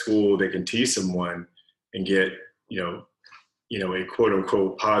 but at school they can tease someone and get, a quote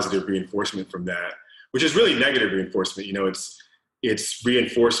unquote positive reinforcement from that, which is really negative reinforcement. It's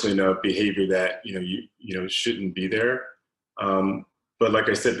reinforcement of behavior that, shouldn't be there. But like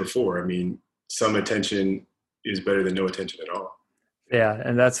I said before, I mean, some attention is better than no attention at all. Yeah.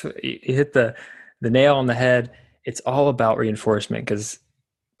 And that's, you hit the nail on the head. It's all about reinforcement because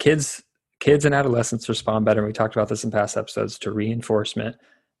kids and adolescents respond better. And we talked about this in past episodes to reinforcement,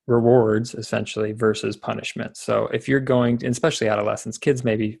 rewards essentially versus punishment. So if you're going, and especially adolescents, kids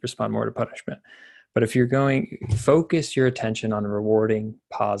maybe respond more to punishment, but if you're going, focus your attention on rewarding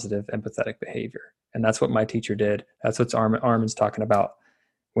positive, empathetic behavior. And that's what my teacher did. That's what Armin's talking about.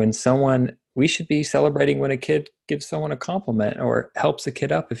 We should be celebrating when a kid gives someone a compliment or helps a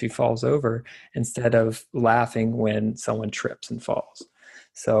kid up if he falls over instead of laughing when someone trips and falls.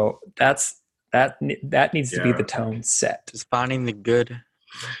 So that needs to be the tone set. Just finding the good.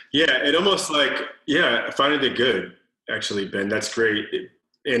 Yeah, and almost like, finding the good, actually, Ben, that's great.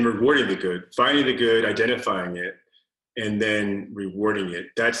 And rewarding the good, finding the good, identifying it, and then rewarding it.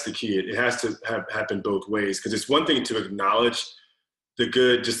 That's the key. It has to happen both ways because it's one thing to acknowledge the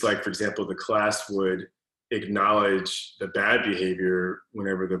good, just like, for example, the class would acknowledge the bad behavior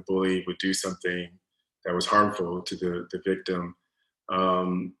whenever the bully would do something that was harmful to the victim.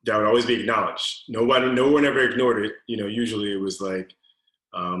 That would always be acknowledged. No one ever ignored it. Usually it was like,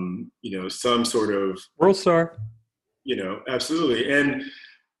 some sort of world star. Absolutely. And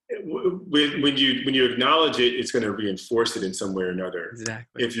when you acknowledge it, it's going to reinforce it in some way or another.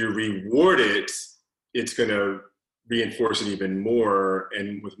 Exactly. If you reward it, it's going to reinforce it even more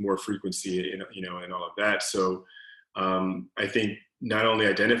and with more frequency and all of that. So I think not only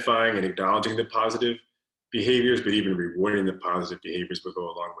identifying and acknowledging the positive behaviors, but even rewarding the positive behaviors will go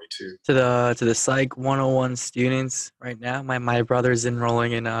a long way too. To the Psych 101 students right now, my brother's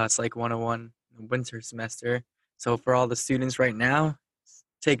enrolling in Psych 101 winter semester. So for all the students right now,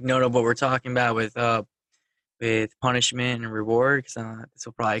 take note of what we're talking about with punishment and reward, because this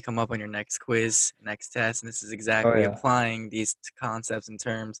will probably come up on your next quiz, next test, and this is exactly applying these concepts and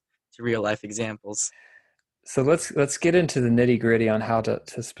terms to real life examples. So let's get into the nitty gritty on how to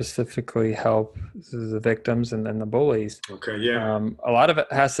specifically help the victims and then the bullies. Okay, yeah. A lot of it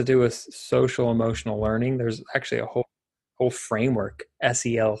has to do with social emotional learning. There's actually a whole framework,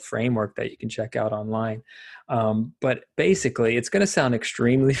 SEL framework that you can check out online. But basically, it's going to sound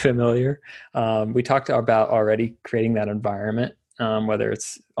extremely familiar. We talked about already creating that environment, whether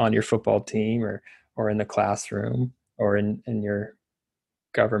it's on your football team or in the classroom or in your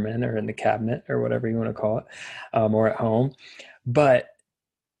government or in the cabinet or whatever you want to call it, or at home. But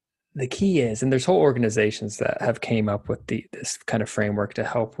the key is, and there's whole organizations that have came up with this kind of framework to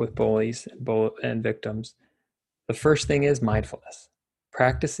help with bullies and victims. The first thing is mindfulness,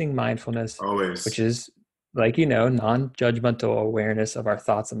 practicing mindfulness, always, which is non-judgmental awareness of our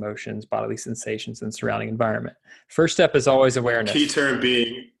thoughts, emotions, bodily sensations, and surrounding environment. First step is always awareness. Key term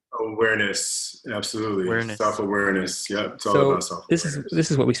being awareness. Absolutely. Awareness. Self-awareness. Yep. It's all about self-awareness. This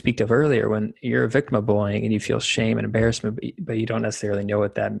is what we speak of earlier when you're a victim of bullying and you feel shame and embarrassment, but you don't necessarily know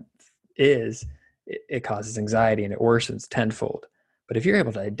what that is. it causes anxiety and it worsens tenfold. But if you're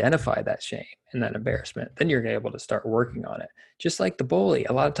able to identify that shame and that embarrassment, then you're able to start working on it. Just like the bully.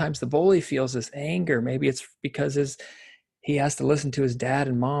 A lot of times the bully feels this anger. Maybe it's because he has to listen to his dad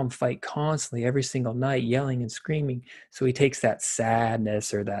and mom fight constantly every single night, yelling and screaming. So he takes that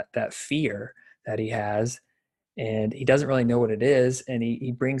sadness or that fear that he has, and he doesn't really know what it is. And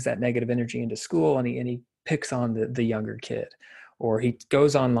he brings that negative energy into school, and he picks on the younger kid. Or he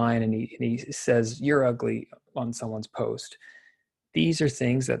goes online and he says, "You're ugly," on someone's post. These are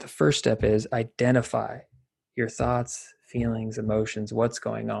things that the first step is identify your thoughts, feelings, emotions, what's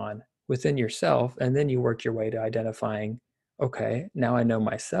going on within yourself. And then you work your way to identifying, okay, now I know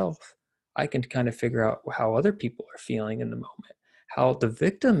myself. I can kind of figure out how other people are feeling in the moment, how the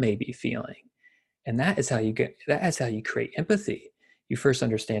victim may be feeling. And that is how you create empathy. You first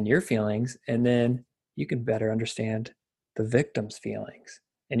understand your feelings, and then you can better understand the victim's feelings.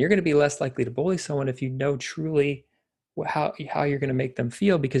 And you're going to be less likely to bully someone if you know truly how you're going to make them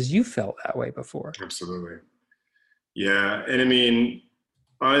feel, because you felt that way before. Absolutely. Yeah. And I mean,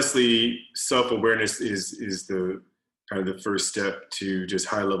 honestly, self-awareness is the kind of the first step to just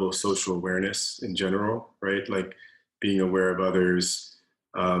high level social awareness in general, right? Like being aware of others,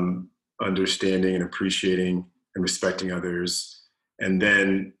 understanding and appreciating and respecting others. And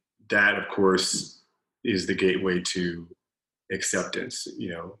then that, of course, is the gateway to acceptance.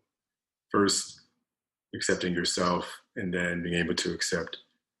 First accepting yourself, and then being able to accept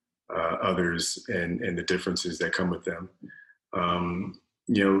others and the differences that come with them.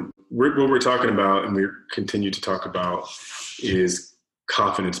 What we're talking about, and we continue to talk about, is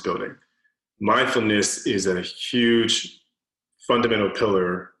confidence building. Mindfulness is a huge fundamental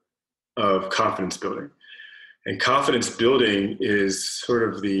pillar of confidence building. And confidence building is sort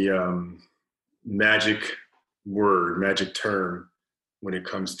of the magic term when it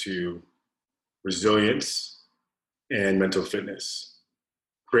comes to resilience and mental fitness.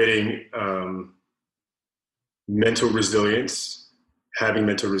 Creating mental resilience, having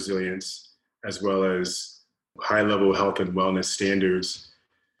mental resilience, as well as high-level health and wellness standards.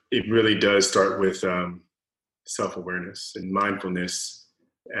 It really does start with self-awareness and mindfulness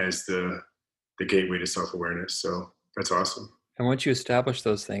as the gateway to self-awareness. So that's awesome. And once you establish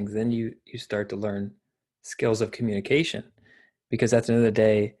those things, then you start to learn skills of communication, because at the end of the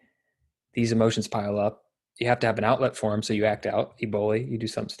day, these emotions pile up. You have to have an outlet for them. So you act out, you bully, you do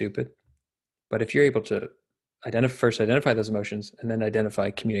something stupid. But if you're able to identify those emotions, and then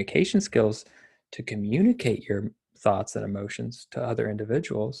identify communication skills to communicate your thoughts and emotions to other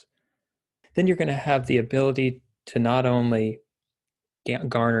individuals, then you're going to have the ability to not only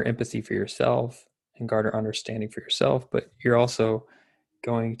garner empathy for yourself and garner understanding for yourself, but you're also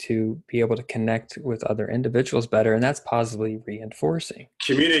going to be able to connect with other individuals better, and that's positively reinforcing.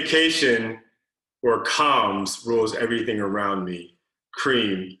 Communication, or comms, rules everything around me.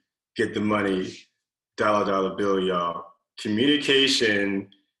 Cream, get the money, dollar bill, y'all. Communication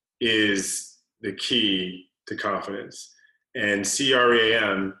is the key to confidence. And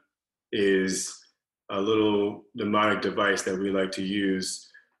CRAM is a little mnemonic device that we like to use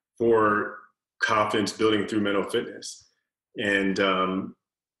for confidence building through mental fitness. And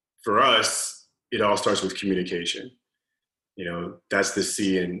for us, it all starts with communication. That's the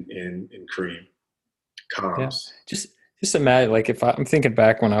C in cream. Comms. Yeah. Just imagine, like, if I'm thinking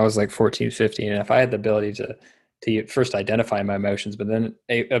back when I was like 14, 15, and if I had the ability to first identify my emotions, but then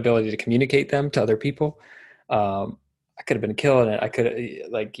ability to communicate them to other people, I could have been killing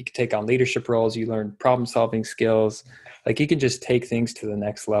it. You could take on leadership roles. You learn problem solving skills. Like, you can just take things to the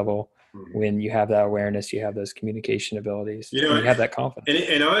next level when you have that awareness, you have those communication abilities, and you have that confidence.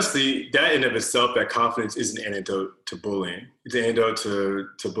 And honestly, that in of itself, that confidence is an antidote to bullying. It's an antidote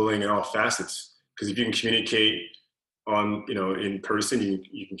to bullying in all facets. Because if you can communicate in person,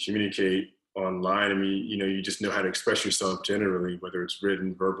 you can communicate online. I mean, you just know how to express yourself generally, whether it's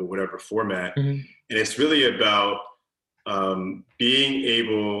written, verbal, whatever format. Mm-hmm. And it's really about being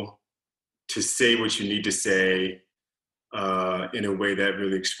able to say what you need to say in a way that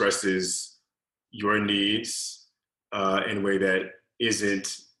really expresses your needs in a way that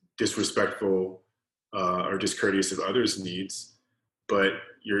isn't disrespectful or discourteous of others' needs, but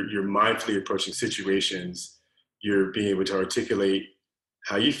you're mindfully approaching situations. You're being able to articulate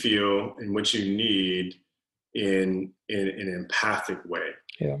how you feel and what you need in an empathic way.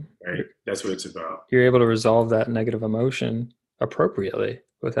 Yeah. Right. That's what it's about. You're able to resolve that negative emotion appropriately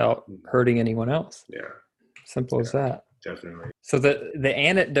without hurting anyone else. Yeah. Simple as that. Definitely. So the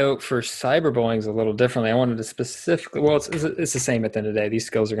antidote for cyberbullying is a little differently. I wanted to specifically, it's the same at the end of the day. These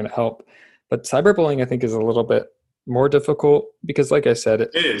skills are going to help. But cyberbullying, I think, is a little bit more difficult because, like I said,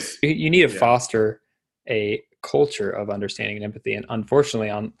 It is. you need to Yeah. foster a culture of understanding and empathy. And unfortunately,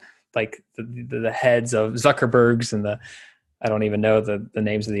 on like the heads of Zuckerbergs and I don't even know the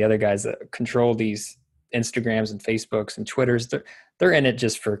names of the other guys that control these Instagrams and Facebooks and Twitters. They're in it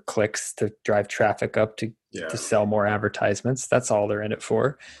just for clicks to drive traffic up to Yeah. sell more advertisements. That's all they're in it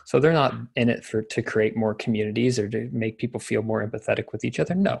for. So they're not in it to create more communities or to make people feel more empathetic with each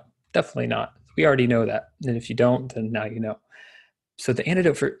other. No, definitely not. We already know that. And if you don't, then now you know. So the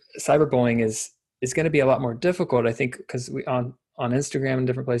antidote for cyberbullying is going to be a lot more difficult, I think, because we on Instagram and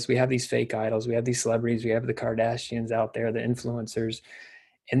different places, we have these fake idols, we have these celebrities, we have the Kardashians out there, the influencers,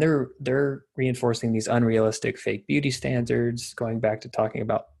 and they're reinforcing these unrealistic fake beauty standards, going back to talking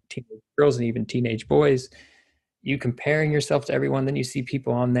about teenage girls and even teenage boys. You comparing yourself to everyone, then you see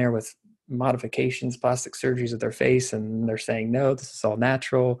people on there with modifications, plastic surgeries of their face, and they're saying, no, this is all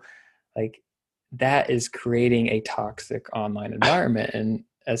natural. Like, that is creating a toxic online environment. And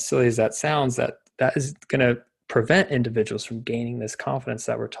as silly as that sounds, that is going to prevent individuals from gaining this confidence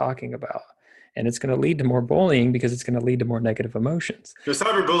that we're talking about. And it's going to lead to more bullying because it's going to lead to more negative emotions. So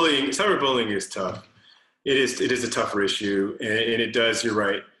cyberbullying is tough. It is a tougher issue, and it does, you're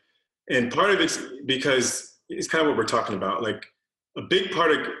right. And part of it's because it's kind of what we're talking about. Like, a big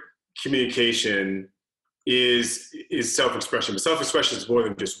part of communication is self-expression, but self-expression is more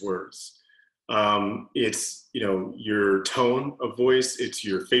than just words. It's, your tone of voice, it's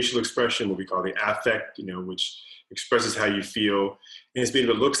your facial expression, what we call the affect, which expresses how you feel, and it's being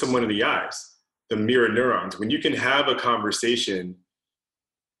able to look someone in the eyes, the mirror neurons. When you can have a conversation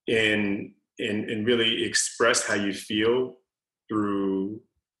and really express how you feel through,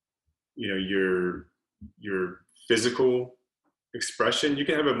 your physical expression, you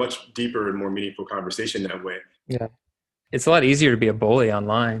can have a much deeper and more meaningful conversation that way. Yeah. It's a lot easier to be a bully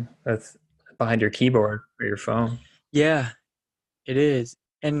online that's behind your keyboard or your phone. Yeah, it is.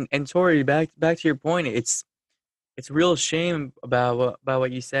 And Tori, back to your point, it's a real shame about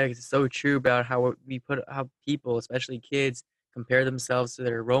what you said, 'cause it's so true about how people, especially kids, compare themselves to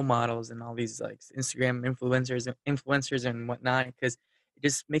their role models and all these like Instagram influencers and whatnot, because it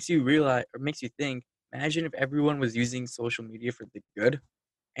just makes you realize, or makes you think, imagine if everyone was using social media for the good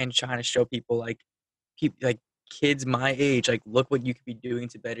and trying to show people like kids my age, like, look what you could be doing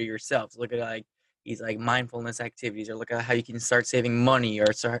to better yourselves. Look at like these like mindfulness activities, or look at how you can start saving money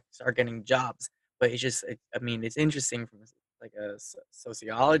or start getting jobs. But it's just, it's interesting from like a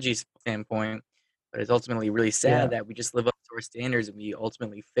sociology standpoint, but it's ultimately really sad that we just live up to our standards and we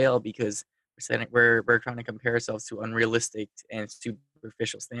ultimately fail because we're trying to compare ourselves to unrealistic and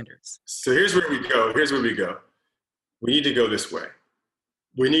superficial standards. So here's where we go. We need to go this way.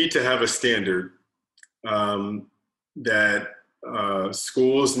 We need to have a standard that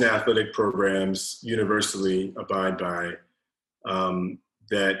schools and athletic programs universally abide by,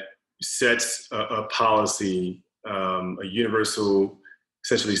 that sets a policy, a universal,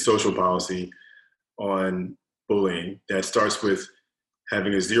 essentially social policy on bullying that starts with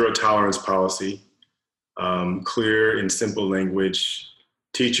having a zero tolerance policy, clear and simple language.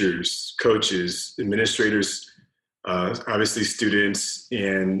 Teachers, coaches, administrators, obviously students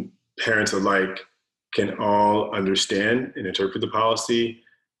and parents alike can all understand and interpret the policy,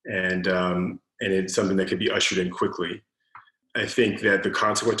 and it's something that can be ushered in quickly. I think that the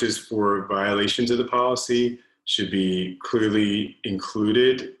consequences for violations of the policy should be clearly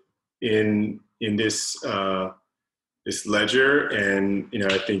included in this this ledger, and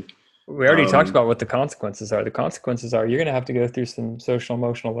I think we already talked about what the consequences are. The consequences are you're going to have to go through some social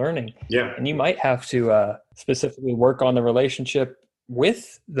emotional learning. Yeah. And you might have to specifically work on the relationship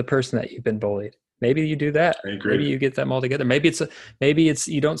with the person that you've been bullied. Maybe you do that. I agree. Maybe you get them all together. Maybe it's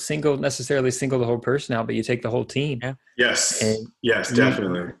you don't necessarily single the whole person out, but you take the whole team. Yeah. Yes. And yes,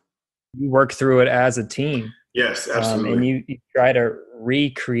 definitely. You work through it as a team. Yes, absolutely. And you try to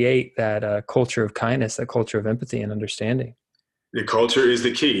recreate that culture of kindness, that culture of empathy and understanding. The culture is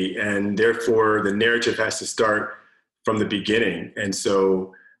the key, and therefore the narrative has to start from the beginning. And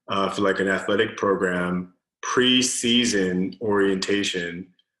so for like an athletic program, pre-season orientation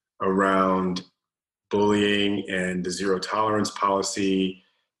around bullying and the zero tolerance policy,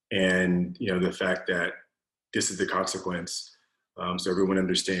 and the fact that this is the consequence, so everyone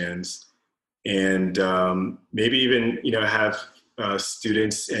understands, and maybe even have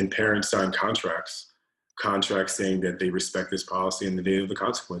students and parents sign contracts saying that they respect this policy and the date of the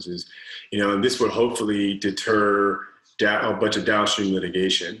consequences, and this would hopefully deter a bunch of downstream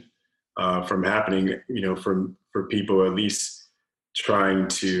litigation from happening, for people at least trying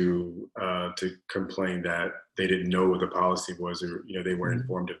to complain that they didn't know what the policy was, or they weren't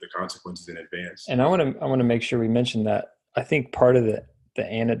informed of the consequences in advance. And I want to make sure we mention that I think part of the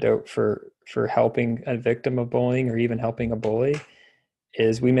antidote for helping a victim of bullying or even helping a bully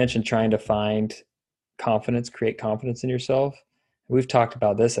is, we mentioned trying to find confidence, create confidence in yourself. We've talked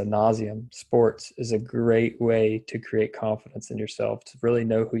about this ad nauseum. Sports is a great way to create confidence in yourself, to really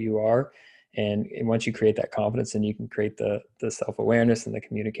know who you are. And once you create that confidence, then you can create the self-awareness and the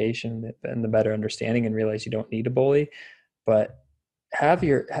communication and the better understanding, and realize you don't need a bully. But have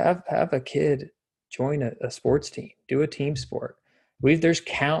a kid join a sports team, do a team sport. There's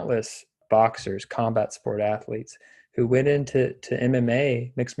countless boxers, combat sport athletes who went into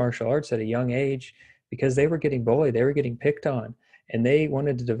MMA, mixed martial arts, at a young age because they were getting bullied, they were getting picked on, and they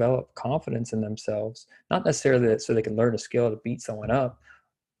wanted to develop confidence in themselves, not necessarily so they can learn a skill to beat someone up,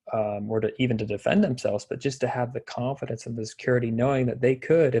 or even to defend themselves, but just to have the confidence and the security knowing that they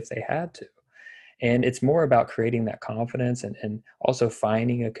could if they had to. And it's more about creating that confidence and also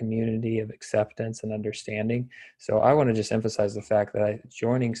finding a community of acceptance and understanding. So I want to just emphasize the fact that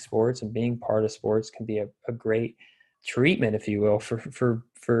joining sports and being part of sports can be a great treatment, if you will,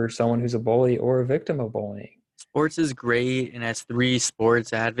 for someone who's a bully or a victim of bullying. Sports is great, and as 3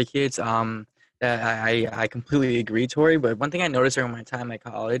 sports advocates, I completely agree, Tori. But one thing I noticed during my time at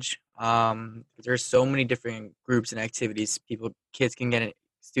college, there's so many different groups and activities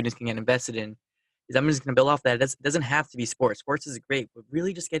students can get invested in. Is I'm just going to build off that. It doesn't have to be sports. Sports is great, but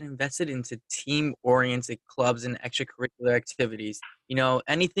really just get invested into team-oriented clubs and extracurricular activities.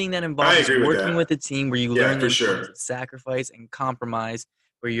 Anything that involves working with a team, where you learn the importance of sacrifice and compromise,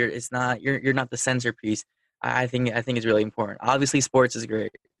 where you're not the centerpiece. I think it's really important. Obviously, sports is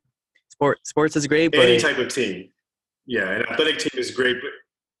great. Sports is great, but any type of team. Yeah, an athletic team is great, but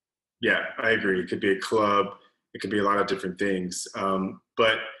yeah, I agree. It could be a club. It could be a lot of different things.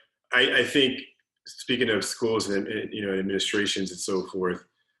 But I think, speaking of schools and administrations and so forth,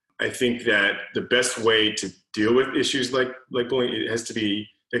 I think that the best way to deal with issues like bullying,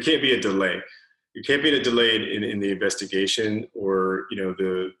 there can't be a delay. There can't be a delay in the investigation or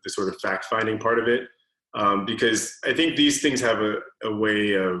the sort of fact finding part of it, because I think these things have a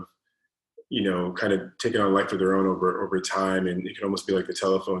way of kind of taking on life of their own over time, and it can almost be like the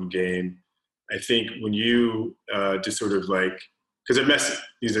telephone game. I think when you just sort of because they're messy.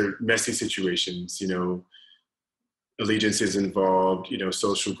 These are messy situations, allegiances involved,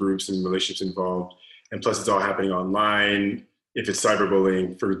 social groups and relationships involved. And plus it's all happening online. If it's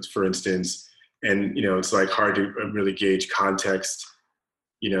cyberbullying, for instance, and, it's hard to really gauge context,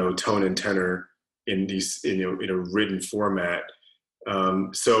 tone and tenor in a written format.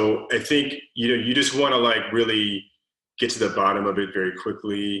 So I think, you just want to really get to the bottom of it very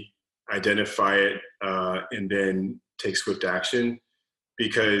quickly, identify it, and then take swift action,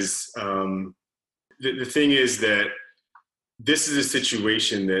 because the thing is that this is a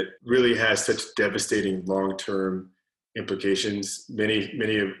situation that really has such devastating long-term implications. Many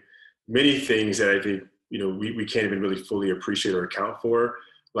things that I think we can't even really fully appreciate or account for,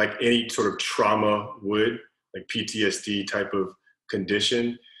 like any sort of trauma would, like PTSD type of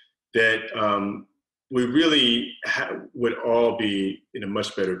condition, that we really would all be in a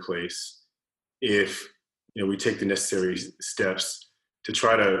much better place if we take the necessary steps to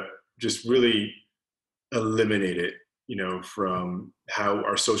try to just really eliminate it, from how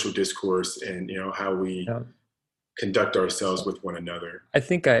our social discourse and, how we conduct ourselves with one another. I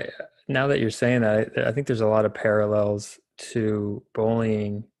think now that you're saying that, I think there's a lot of parallels to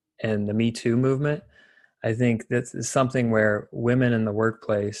bullying and the Me Too movement. I think that's something where women in the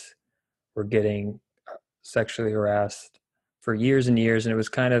workplace were getting sexually harassed for years and years, and it was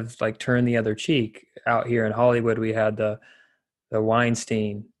kind of like turn the other cheek. Out here in Hollywood, we had the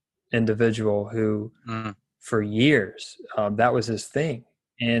Weinstein individual who, for years, that was his thing.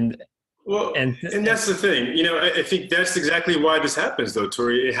 And that's the thing. I think that's exactly why this happens, though,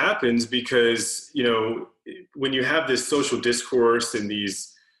 Tori. It happens because when you have this social discourse and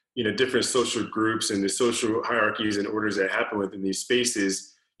these different social groups and the social hierarchies and orders that happen within these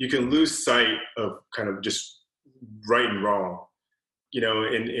spaces, you can lose sight of kind of just right and wrong,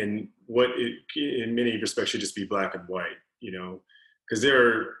 and what in many respects should just be black and white, because there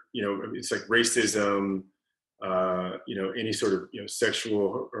are, it's like racism, any sort of,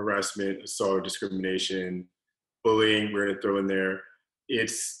 sexual harassment, assault, or discrimination, bullying, we're going to throw in there.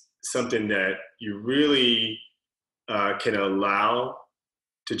 It's something that you really can allow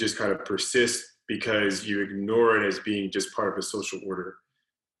to just kind of persist because you ignore it as being just part of a social order.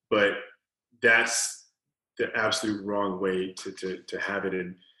 But that's the absolute wrong way to have it.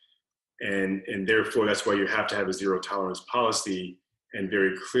 And therefore, that's why you have to have a zero tolerance policy and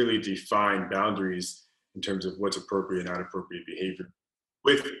very clearly define boundaries in terms of what's appropriate and not appropriate behavior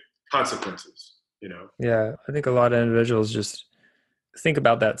with consequences, you know? Yeah, I think a lot of individuals just think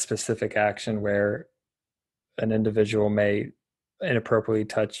about that specific action where an individual may inappropriately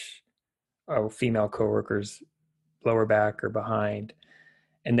touch a female coworker's lower back or behind,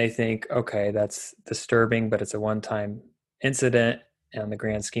 and they think, okay, that's disturbing, but it's a one-time incident. And on the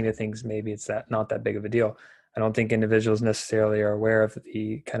grand scheme of things, maybe it's not that big of a deal. I don't think individuals necessarily are aware of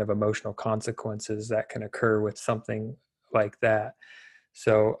the kind of emotional consequences that can occur with something like that.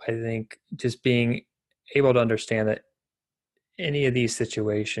 So I think just being able to understand that any of these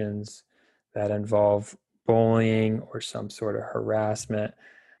situations that involve bullying or some sort of harassment,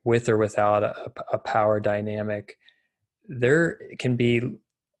 with or without a power dynamic, there can be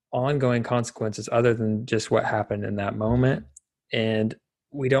ongoing consequences other than just what happened in that moment. And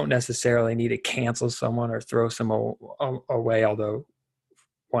we don't necessarily need to cancel someone or throw someone away, although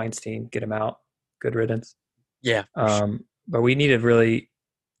Weinstein, get him out, good riddance. Yeah. But we need to really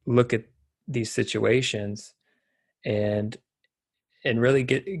look at these situations and really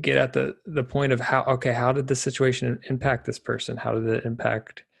get at the point of how did the situation impact this person? How did it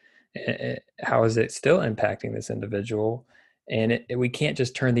impact, how is it still impacting this individual? And we can't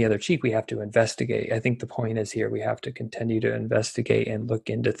just turn the other cheek. We have to investigate. I think the point is here, we have to continue to investigate and look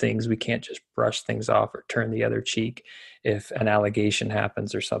into things. We can't just brush things off or turn the other cheek if an allegation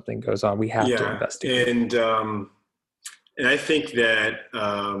happens or something goes on. We have to investigate. And I think that,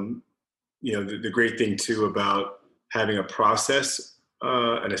 the great thing too about having a process,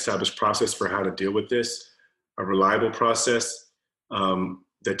 an established process for how to deal with this, a reliable process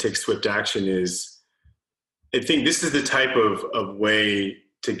that takes swift action is, I think this is the type of way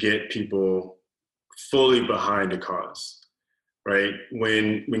to get people fully behind a cause, right?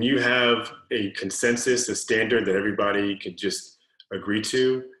 When you have a consensus, a standard that everybody could just agree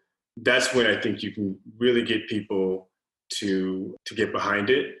to, that's when I think you can really get people to get behind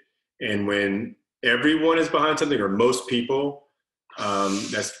it. And when everyone is behind something, or most people,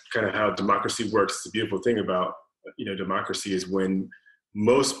 that's kind of how democracy works. It's a beautiful thing about, democracy is when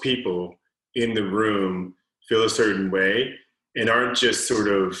most people in the room feel a certain way and aren't just sort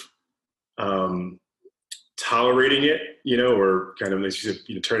of tolerating it, or kind of, as you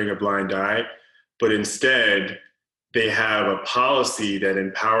said, turning a blind eye, but instead they have a policy that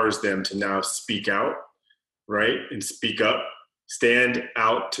empowers them to now speak out, right? And speak up, stand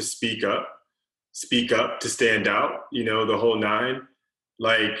out to speak up to stand out, the whole nine.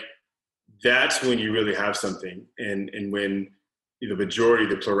 Like, that's when you really have something. And when the majority,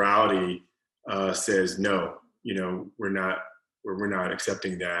 the plurality says, no, we're not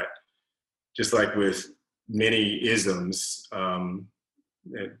accepting that. Just like with many isms, that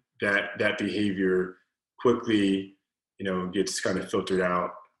behavior quickly, gets kind of filtered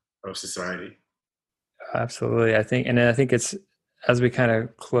out of society. Absolutely. I think it's, as we kind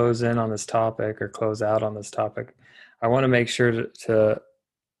of close in on this topic or close out on this topic, I want to make sure to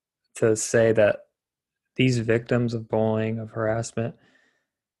say that these victims of bullying, of harassment,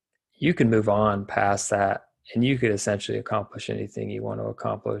 you can move on past that and you could essentially accomplish anything you want to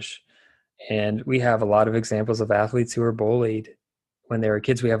accomplish. And we have a lot of examples of athletes who were bullied when they were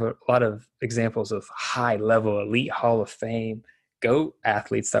kids. We have a lot of examples of high level elite Hall of Fame GOAT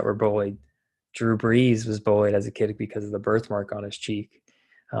athletes that were bullied. Drew Brees was bullied as a kid because of the birthmark on his cheek.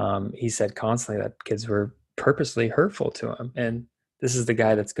 He said constantly that kids were purposely hurtful to him. And this is the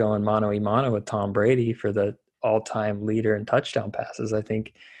guy that's going mano-a-mano with Tom Brady for the all-time leader in touchdown passes. I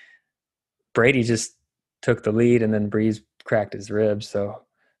think Brady just took the lead and then Brees cracked his ribs. So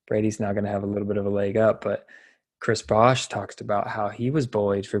Brady's now going to have a little bit of a leg up. But Chris Bosh talks about how he was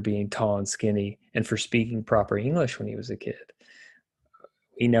bullied for being tall and skinny and for speaking proper English when he was a kid.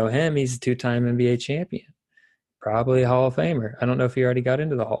 We know him. He's a two-time NBA champion, probably a Hall of Famer. I don't know if he already got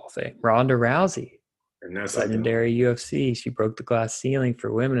into the Hall of Fame. Ronda Rousey, and that's legendary UFC. She broke the glass ceiling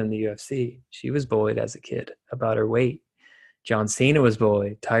for women in the UFC. She was bullied as a kid about her weight. John Cena was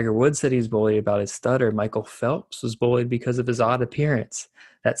bullied. Tiger Woods said he was bullied about his stutter. Michael Phelps was bullied because of his odd appearance.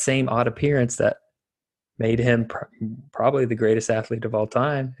 That same odd appearance that made him probably the greatest athlete of all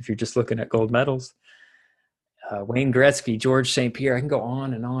time, if you're just looking at gold medals. Wayne Gretzky, George St. Pierre. I can go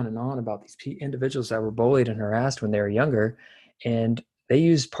on and on and on about these individuals that were bullied and harassed when they were younger. And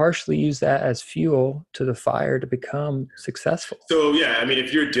they partially use that as fuel to the fire to become successful. So, yeah, I mean,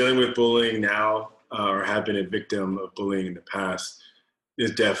 if you're dealing with bullying now or have been a victim of bullying in the past,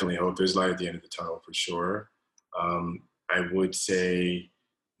 there's definitely hope. There's light at the end of the tunnel for sure. I would say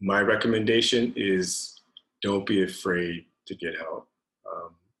my recommendation is don't be afraid to get help.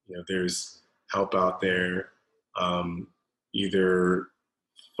 There's help out there. either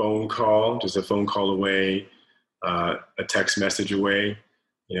phone call, just a phone call away, a text message away,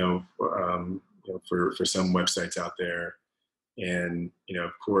 for some websites out there. And,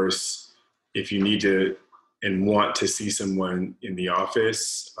 of course, if you need to and want to see someone in the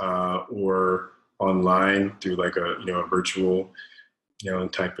office or online through like a virtual,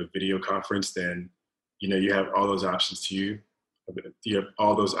 type of video conference, then, you have all those options to you. You have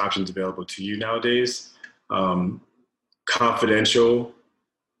all those options available to you nowadays. Confidential,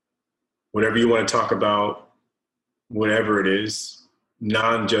 whatever you want to talk about, whatever it is,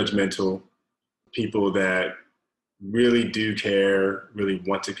 non-judgmental, people that really do care, really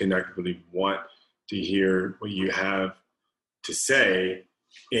want to connect, really want to hear what you have to say,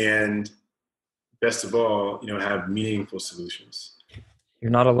 and best of all, have meaningful solutions.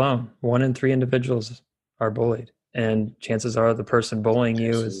 You're not alone. 1 in 3 individuals are bullied, and chances are the person bullying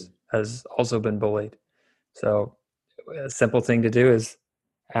you has also been bullied. So a simple thing to do is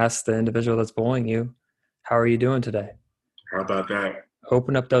ask the individual that's bullying you, how are you doing today? How about that?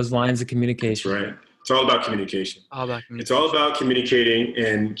 Open up those lines of communication. That's right. It's all about communication. It's all about communicating,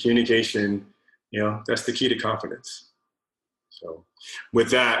 and communication, that's the key to confidence. So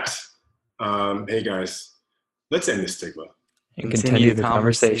with that, hey guys, let's end the stigma And continue the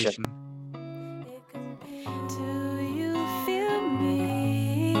conversation.